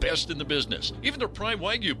are the best in the business. Even their Prime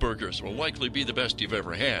Wagyu burgers will likely be the best you've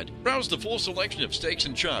ever had. Browse the full selection of steaks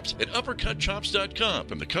and chops at UpperCutChops.com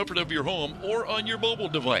from the comfort of your home or on your mobile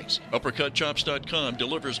device. UpperCutChops.com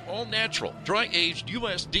delivers all-natural, dry-aged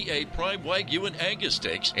USDA Prime Wagyu and Angus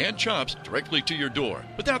steaks and chops directly to your door,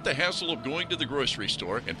 without the hassle of going to the grocery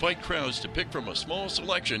store and fight crowds to pick from a small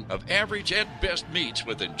selection of average and best meats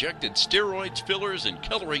with injected steroids, fillers, and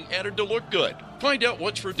coloring added to look good. Find out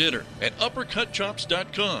what's for dinner at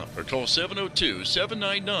UpperCutChops.com or call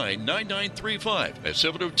 702-799-9935. That's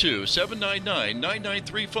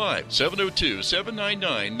 702-799-9935.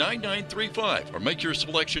 702-799-9935. Or make your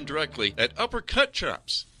selection directly at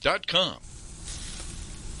UpperCutChops.com.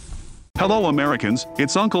 Hello, Americans.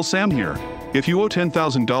 It's Uncle Sam here. If you owe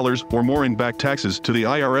 $10,000 or more in back taxes to the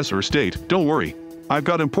IRS or state, don't worry. I've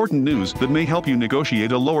got important news that may help you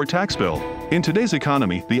negotiate a lower tax bill. In today's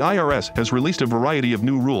economy, the IRS has released a variety of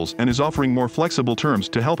new rules and is offering more flexible terms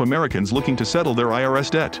to help Americans looking to settle their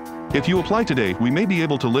IRS debt. If you apply today, we may be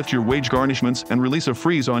able to lift your wage garnishments and release a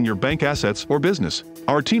freeze on your bank assets or business.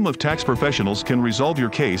 Our team of tax professionals can resolve your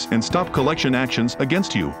case and stop collection actions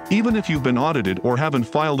against you. Even if you've been audited or haven't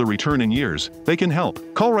filed a return in years, they can help.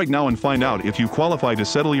 Call right now and find out if you qualify to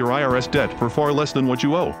settle your IRS debt for far less than what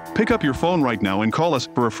you owe. Pick up your phone right now and call us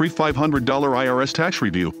for a free $500 IRS tax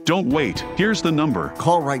review. Don't wait. Here's the number.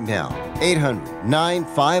 Call right now.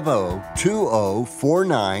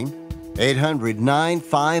 800-950-2049.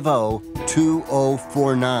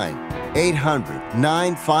 800-950-2049.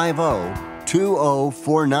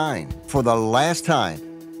 800-950-2049. For the last time,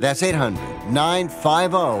 that's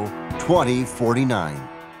 800-950-2049.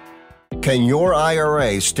 Can your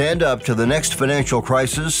IRA stand up to the next financial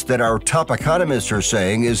crisis that our top economists are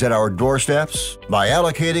saying is at our doorsteps? By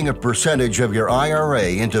allocating a percentage of your IRA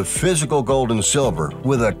into physical gold and silver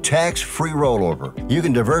with a tax-free rollover, you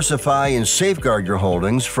can diversify and safeguard your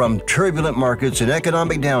holdings from turbulent markets and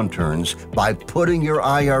economic downturns by putting your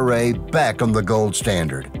IRA back on the gold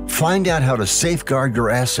standard. Find out how to safeguard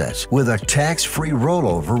your assets with a tax-free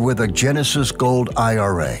rollover with a Genesis Gold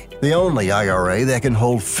IRA, the only IRA that can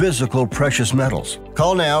hold physical precious metals.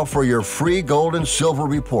 Call now for your free gold and silver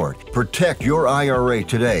report. Protect your IRA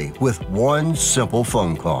today with one simple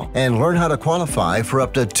phone call and learn how to qualify for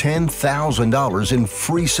up to $10,000 in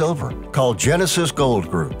free silver. Call Genesis Gold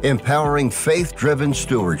Group, empowering faith-driven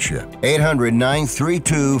stewardship.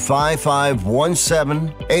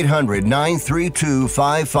 800-932-5517.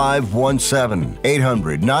 800-932-5517.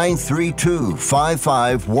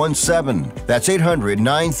 800-932-5517. That's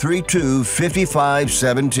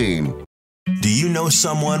 800-932-5517. Do you know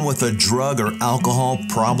someone with a drug or alcohol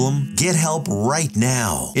problem? Get help right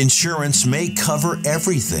now. Insurance may cover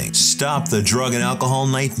everything. Stop the drug and alcohol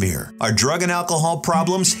nightmare. Are drug and alcohol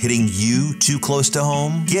problems hitting you too close to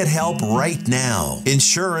home? Get help right now.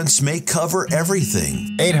 Insurance may cover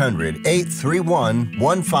everything.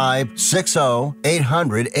 800-831-1560.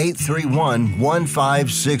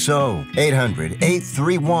 800-831-1560.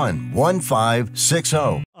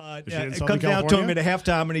 800-831-1560. It comes down to him at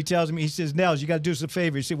halftime, and he tells me, he says, Nels, you got to do us a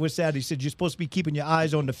favor. He said, what's that? He said, you're supposed to be keeping your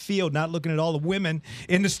eyes on the field, not looking at all the women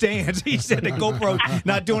in the stands. He said, the GoPro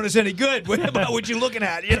not doing us any good. What about what you looking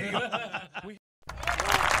at?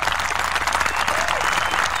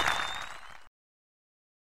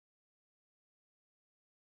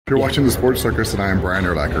 You're watching the Sports Circus, and I am Brian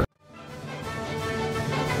Urlacher.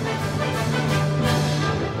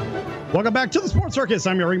 Welcome back to the Sports Circus.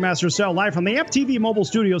 I'm your Ringmaster Sal, live from the MTV Mobile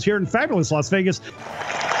Studios here in fabulous Las Vegas.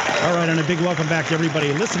 All right, and a big welcome back to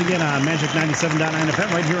everybody listening in on Magic 97.9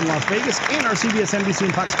 FM right here in Las Vegas and our CBS, NBC,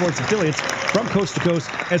 and Fox Sports affiliates from coast to coast,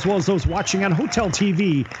 as well as those watching on hotel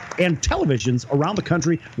TV and televisions around the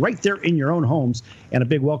country right there in your own homes. And a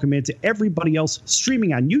big welcome in to everybody else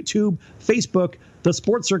streaming on YouTube, Facebook,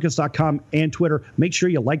 thesportscircus.com, and Twitter. Make sure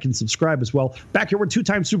you like and subscribe as well. Back here with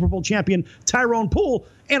two-time Super Bowl champion Tyrone Poole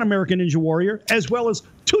and American Ninja Warrior, as well as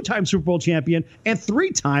two-time Super Bowl champion and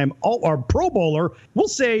three-time Pro Bowler, we'll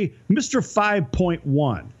say Mr.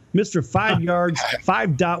 5.1. Mr. 5 yards,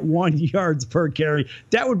 5.1 yards per carry.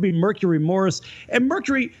 That would be Mercury Morris. And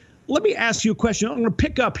Mercury, let me ask you a question. I'm going to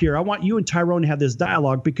pick up here. I want you and Tyrone to have this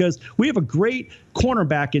dialogue because we have a great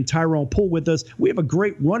cornerback in Tyrone Poole with us. We have a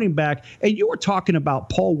great running back. And you were talking about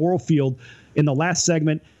Paul Warfield in the last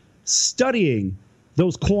segment, studying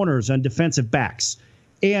those corners and defensive backs.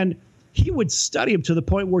 And he would study them to the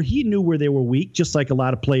point where he knew where they were weak, just like a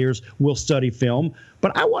lot of players will study film.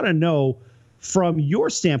 But I want to know, from your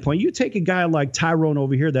standpoint, you take a guy like Tyrone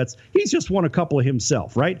over here he's just won a couple of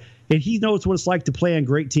himself, right? And he knows what it's like to play on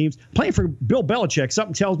great teams. Playing for Bill Belichick,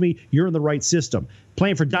 something tells me you're in the right system.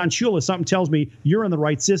 Playing for Don Shula, something tells me you're in the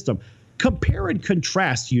right system. Compare and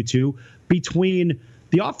contrast, you two, between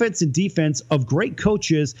the offense and defense of great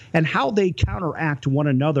coaches and how they counteract one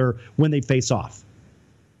another when they face off.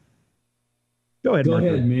 Go ahead, Go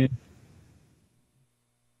Mercury. ahead, man.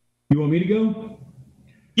 You want me to go?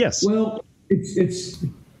 Yes. Well,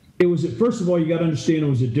 it was, first of all, you got to understand it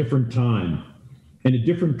was a different time and a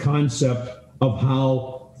different concept of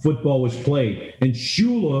how football was played. And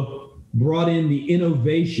Shula brought in the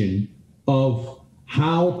innovation of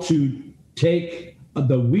how to take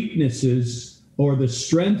the weaknesses or the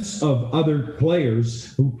strengths of other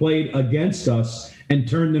players who played against us and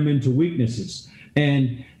turn them into weaknesses.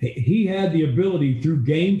 And he had the ability through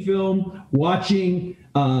game film, watching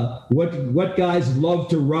what guys love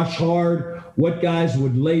to rush hard, what guys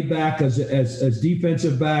would lay back as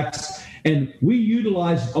defensive backs. And we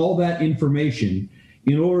utilized all that information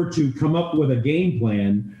in order to come up with a game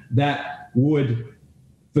plan that would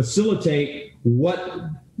facilitate what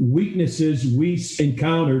weaknesses we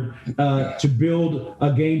encountered to build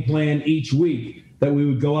a game plan each week that we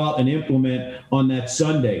would go out and implement on that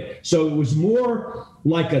Sunday. So it was more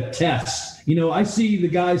like a test. You know, I see the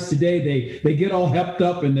guys today, they get all hepped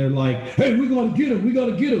up and they're like, hey, we're going to get them. We got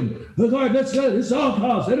to get them. All right, let's go. It's our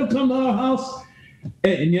house. They don't come to our house.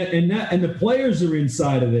 And the players are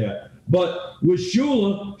inside of there. But with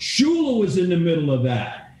Shula was in the middle of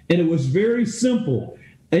that. And it was very simple.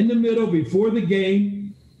 In the middle, before the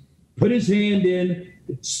game, put his hand in,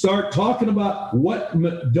 start talking about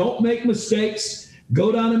don't make mistakes,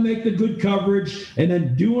 go down and make the good coverage, and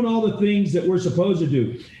then doing all the things that we're supposed to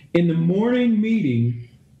do. In the morning meeting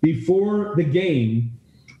before the game,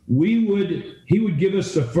 he would give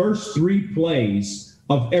us the first 3 plays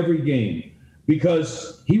of every game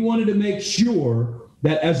because he wanted to make sure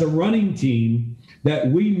that as a running team that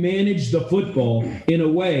we managed the football in a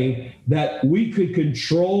way that we could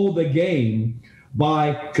control the game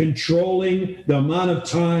by controlling the amount of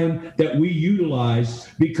time that we utilized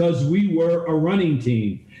because we were a running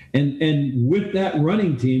team. And with that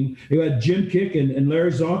running team, you had Jim Kick and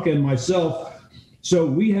Larry Zonka and myself. So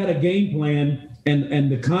we had a game plan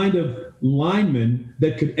and the kind of linemen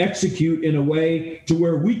that could execute in a way to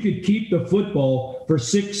where we could keep the football for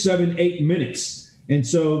 6, 7, 8 minutes. And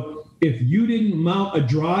so if you didn't mount a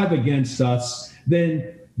drive against us,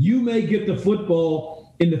 then you may get the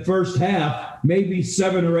football in the first half, maybe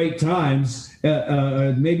 7 or 8 times,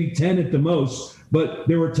 maybe 10 at the most. But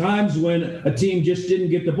there were times when a team just didn't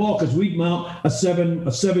get the ball because we'd mount a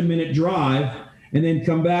 7-minute drive and then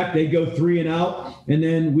come back. They'd go 3 and out, and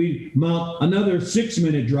then we'd mount another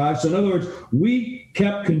 6-minute drive. So in other words, we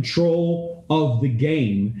kept control of the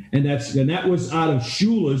game, and that was out of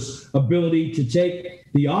Shula's ability to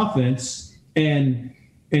take the offense and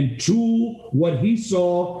tool what he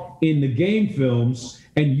saw in the game films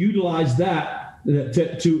and utilize that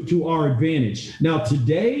to our advantage. Now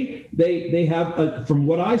today they have from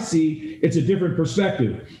what I see, it's a different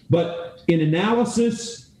perspective. But in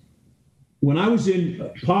analysis, when I was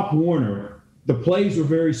in Pop Warner, the plays were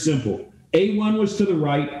very simple. A1 was to the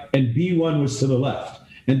right and B1 was to the left.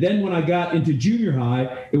 And then when I got into junior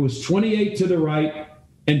high, it was 28 to the right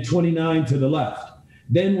and 29 to the left.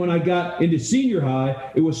 Then when I got into senior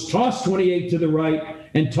high, it was toss 28 to the right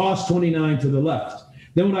and toss 29 to the left.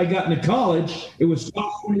 Then when I got into college, it was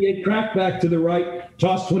toss 28, crack back to the right,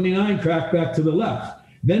 toss 29, crack back to the left.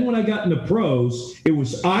 Then when I got into pros, it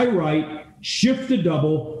was I right, shift to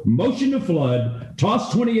double, motion to flood,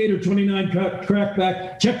 toss 28 or 29 crack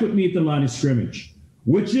back, check with me at the line of scrimmage,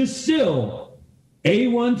 which is still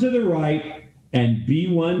A1 to the right and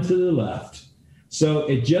B1 to the left. So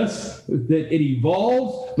it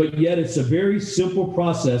evolves, but yet it's a very simple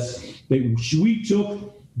process that we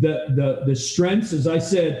took the strengths, as I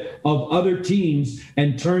said, of other teams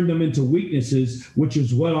and turned them into weaknesses, which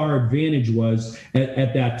is what our advantage was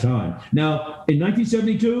at that time. Now, in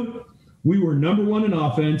 1972, we were number one in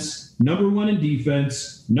offense, number one in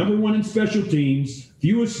defense, number one in special teams,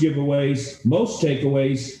 fewest giveaways, most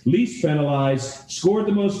takeaways, least penalized, scored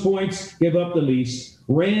the most points, gave up the least,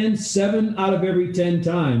 ran 7 out of every 10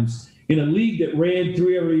 times in a league that ran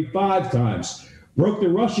 3 out of every 5 times. Broke the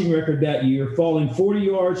rushing record that year, falling 40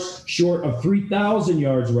 yards short of 3,000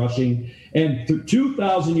 yards rushing and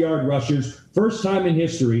 2,000-yard rushers, first time in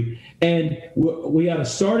history. And we had a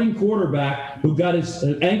starting quarterback who got his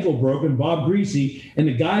ankle broken, Bob Greasy, and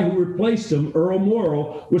the guy who replaced him, Earl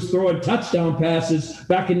Morrill, was throwing touchdown passes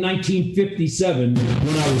back in 1957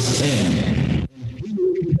 when I was 10. We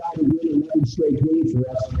were the guy to win 11 straight games for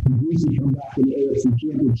us, and Greasy come back in the AFC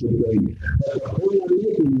Championship game. But the point I'm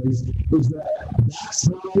making is that that's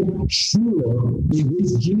how Shula, in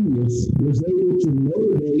his genius, was able to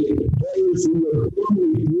motivate players who were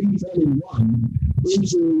formerly 3-10-1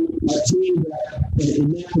 into a team that,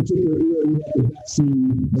 in that particular era, we had the best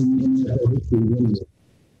team in NFL history.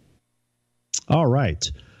 All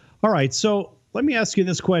right. So let me ask you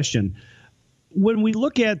this question. When we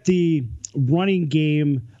look at the running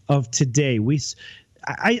game of today,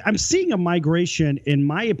 I'm seeing a migration, in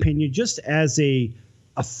my opinion, just as a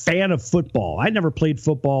fan of football. I never played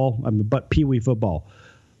football, but Pee-wee football.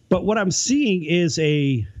 But what I'm seeing is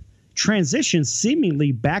a transition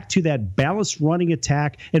seemingly back to that balanced running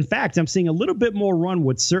attack. In fact, I'm seeing a little bit more run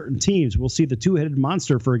with certain teams. We'll see the two-headed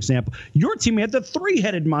monster, for example. Your team had the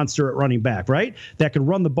three-headed monster at running back, right? That could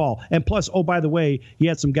run the ball. And plus, oh, by the way, you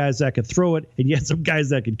had some guys that could throw it, and you had some guys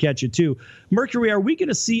that could catch it too. Mercury, are we going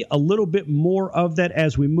to see a little bit more of that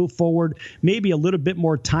as we move forward? Maybe a little bit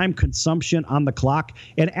more time consumption on the clock?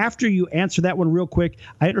 And after you answer that one real quick,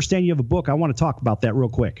 I understand you have a book. I want to talk about that real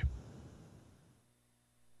quick.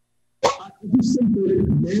 I just think that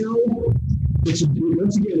now, it's a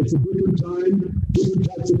different time, different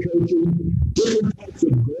types of coaching, different types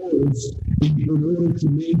of goals in order to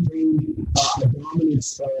maintain a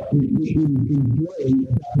dominance in play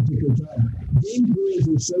at that particular time. Game plans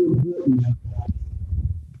are so important now.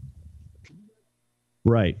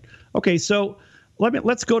 Right. Okay, so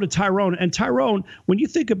let's go to Tyrone. And Tyrone, when you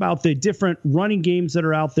think about the different running games that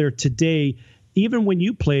are out there today, even when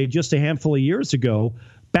you played just a handful of years ago,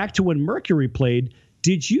 back to when Mercury played,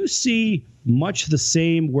 did you see much the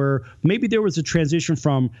same where maybe there was a transition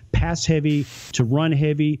from pass heavy to run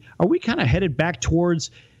heavy? Are we kind of headed back towards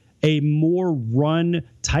a more run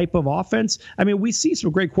type of offense? I mean, we see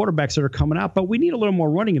some great quarterbacks that are coming out, but we need a little more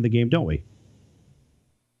running in the game, don't we?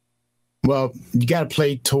 Well, you got to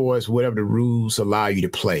play towards whatever the rules allow you to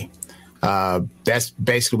play. That's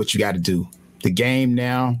basically what you got to do. The game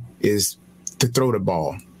now is to throw the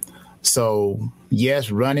ball. So, yes,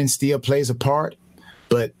 running still plays a part,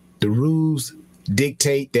 but the rules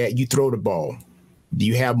dictate that you throw the ball.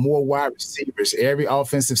 You have more wide receivers. Every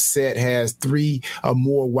offensive set has 3 or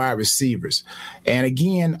more wide receivers. And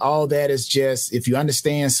again, all that is just, if you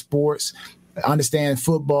understand sports, understand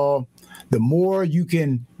football, the more you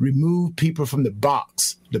can remove people from the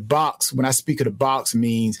box. The box, when I speak of the box,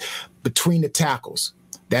 means between the tackles.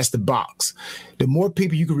 That's the box. The more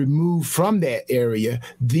people you can remove from that area,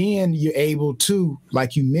 then you're able to,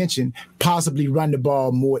 like you mentioned, possibly run the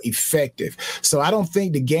ball more effective. So I don't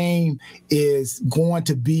think the game is going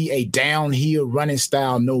to be a downhill running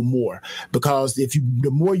style no more, because the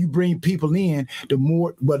more you bring people in, the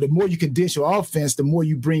more you condense your offense, the more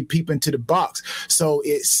you bring people into the box. So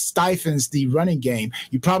it stifles the running game.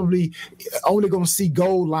 You probably only going to see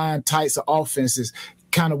goal line types of offenses,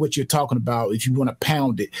 kind of what you're talking about. If you want to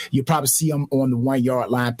pound it, you probably see them on the 1 yard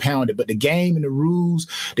line pounded. But the game and the rules,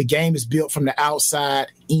 the game is built from the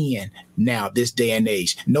outside in now, this day and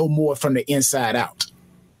age. No more from the inside out.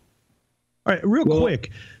 All right, real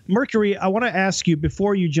quick, Mercury, I want to ask you,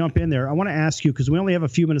 before you jump in there, I want to ask you, because we only have a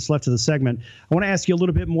few minutes left of the segment, I want to ask you a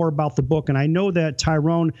little bit more about the book. And I know that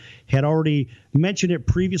Tyrone had already mentioned it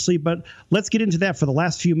previously, but let's get into that for the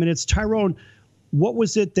last few minutes. Tyrone, what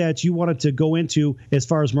was it that you wanted to go into as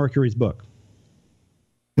far as Mercury's book?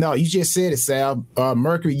 No, you just said it, Sal.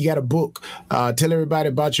 Mercury, you got a book. Tell everybody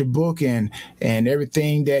about your book and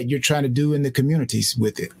everything that you're trying to do in the communities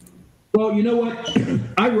with it. Well, you know what?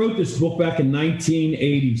 I wrote this book back in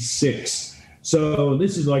 1986. So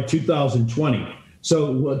this is like 2020.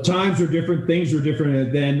 So times are different, things were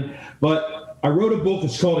different then. But I wrote a book.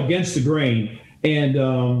 It's called Against the Grain. And I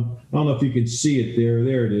don't know if you can see it there.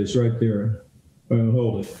 There it is right there.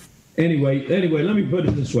 Hold it. Anyway, let me put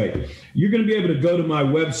it this way. You're going to be able to go to my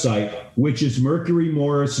website, which is Mercury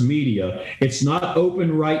Morris Media. It's not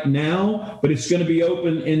open right now, but it's going to be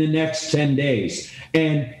open in the next 10 days.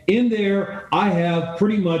 And in there, I have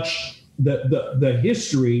pretty much the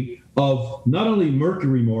history of not only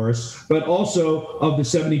Mercury Morris, but also of the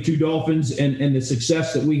 72 Dolphins and the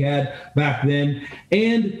success that we had back then,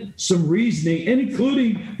 and some reasoning, and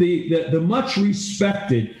including the much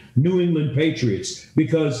respected New England Patriots,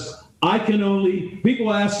 because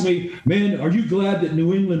people ask me, man, are you glad that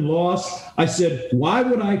New England lost? I said, why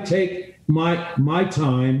would I take my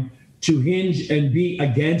time to hinge and be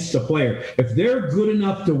against a player? If they're good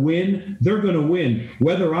enough to win, they're going to win,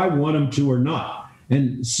 whether I want them to or not.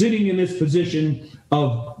 And sitting in this position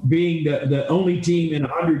of being the only team in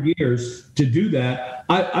 100 years to do that,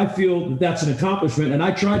 I feel that that's an accomplishment. And I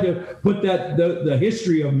tried to put the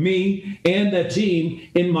history of me and that team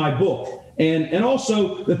in my book. And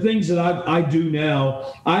also the things that I do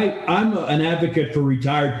now. I'm an advocate for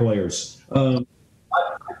retired players. I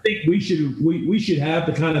think we should have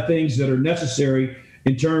the kind of things that are necessary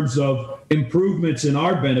in terms of improvements in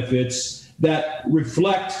our benefits that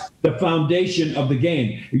reflect the foundation of the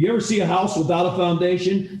game. You ever see a house without a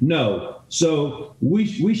foundation? No. So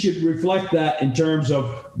we should reflect that in terms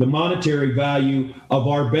of the monetary value of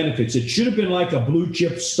our benefits. It should have been like a blue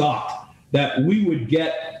chip stock that we would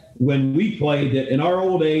get when we played, that in our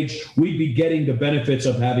old age, we'd be getting the benefits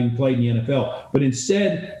of having played in the NFL. But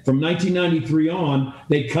instead, from 1993 on,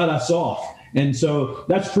 they cut us off. And so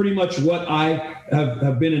that's pretty much what I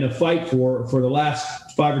have been in a fight for the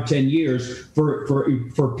last 5 or 10 years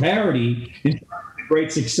for parity in terms of the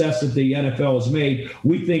great success that the NFL has made.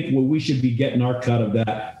 We think we should be getting our cut of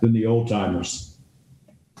that than the old timers.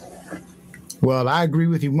 Well, I agree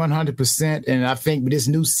with you 100%. And I think with this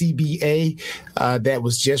new CBA that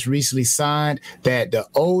was just recently signed, that the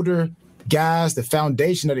older guys, the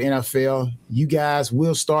foundation of the NFL, you guys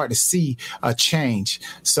will start to see a change.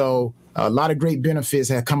 So a lot of great benefits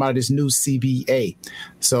have come out of this new CBA.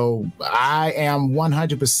 So I am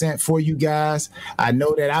 100% for you guys. I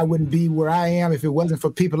know that I wouldn't be where I am if it wasn't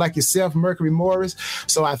for people like yourself, Mercury Morris.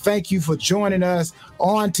 So I thank you for joining us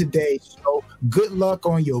on today's show. Good luck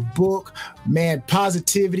on your book, man.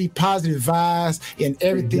 Positivity, positive vibes in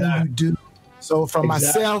everything you do. So from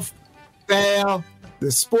myself, Sal,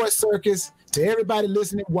 the Sports Circus, to everybody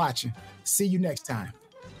listening, watching, see you next time.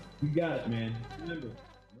 You got it, man. Remember.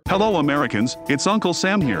 Hello Americans, it's Uncle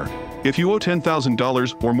Sam here. If you owe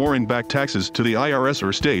 $10,000 or more in back taxes to the IRS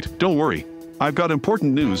or state, don't worry. I've got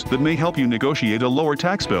important news that may help you negotiate a lower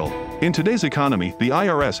tax bill. In today's economy, the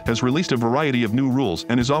IRS has released a variety of new rules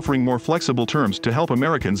and is offering more flexible terms to help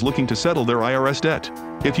Americans looking to settle their IRS debt.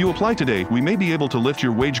 If you apply today, we may be able to lift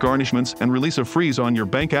your wage garnishments and release a freeze on your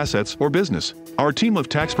bank assets or business. Our team of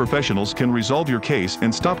tax professionals can resolve your case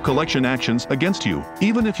and stop collection actions against you.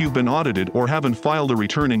 Even if you've been audited or haven't filed a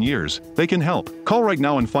return in years, they can help. Call right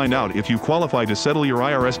now and find out if you qualify to settle your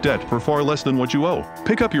IRS debt for far less than what you owe.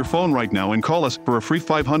 Pick up your phone right now and call us for a free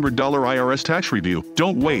 $500 IRS tax review.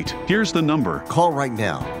 Don't wait. Here's the number. Call right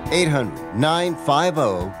now.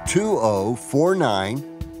 800-950-2049.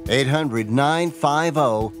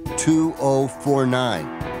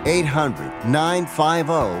 800-950-2049.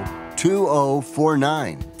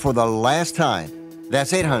 800-950-2049. For the last time,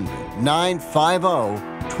 that's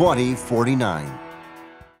 800-950-2049.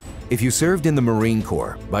 If you served in the Marine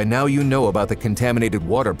Corps, by now you know about the contaminated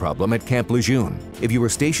water problem at Camp Lejeune. If you were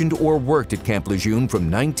stationed or worked at Camp Lejeune from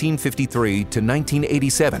 1953 to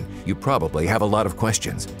 1987, you probably have a lot of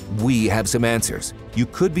questions. We have some answers. You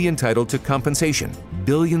could be entitled to compensation.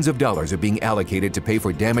 Billions of dollars are being allocated to pay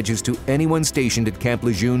for damages to anyone stationed at Camp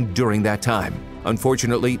Lejeune during that time.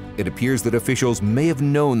 Unfortunately, it appears that officials may have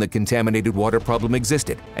known the contaminated water problem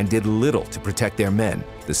existed and did little to protect their men.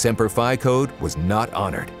 The Semper Fi code was not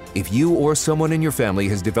honored. If you or someone in your family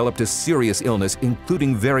has developed a serious illness,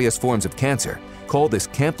 including various forms of cancer, call this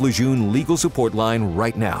Camp Lejeune legal support line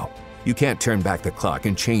right now. You can't turn back the clock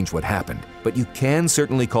and change what happened, but you can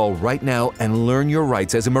certainly call right now and learn your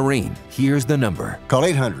rights as a Marine. Here's the number. Call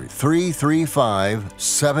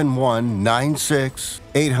 800-335-7196.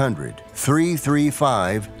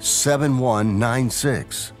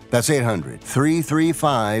 800-335-7196. That's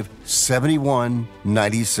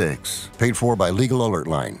 800-335-7196. Paid for by Legal Alert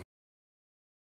Line.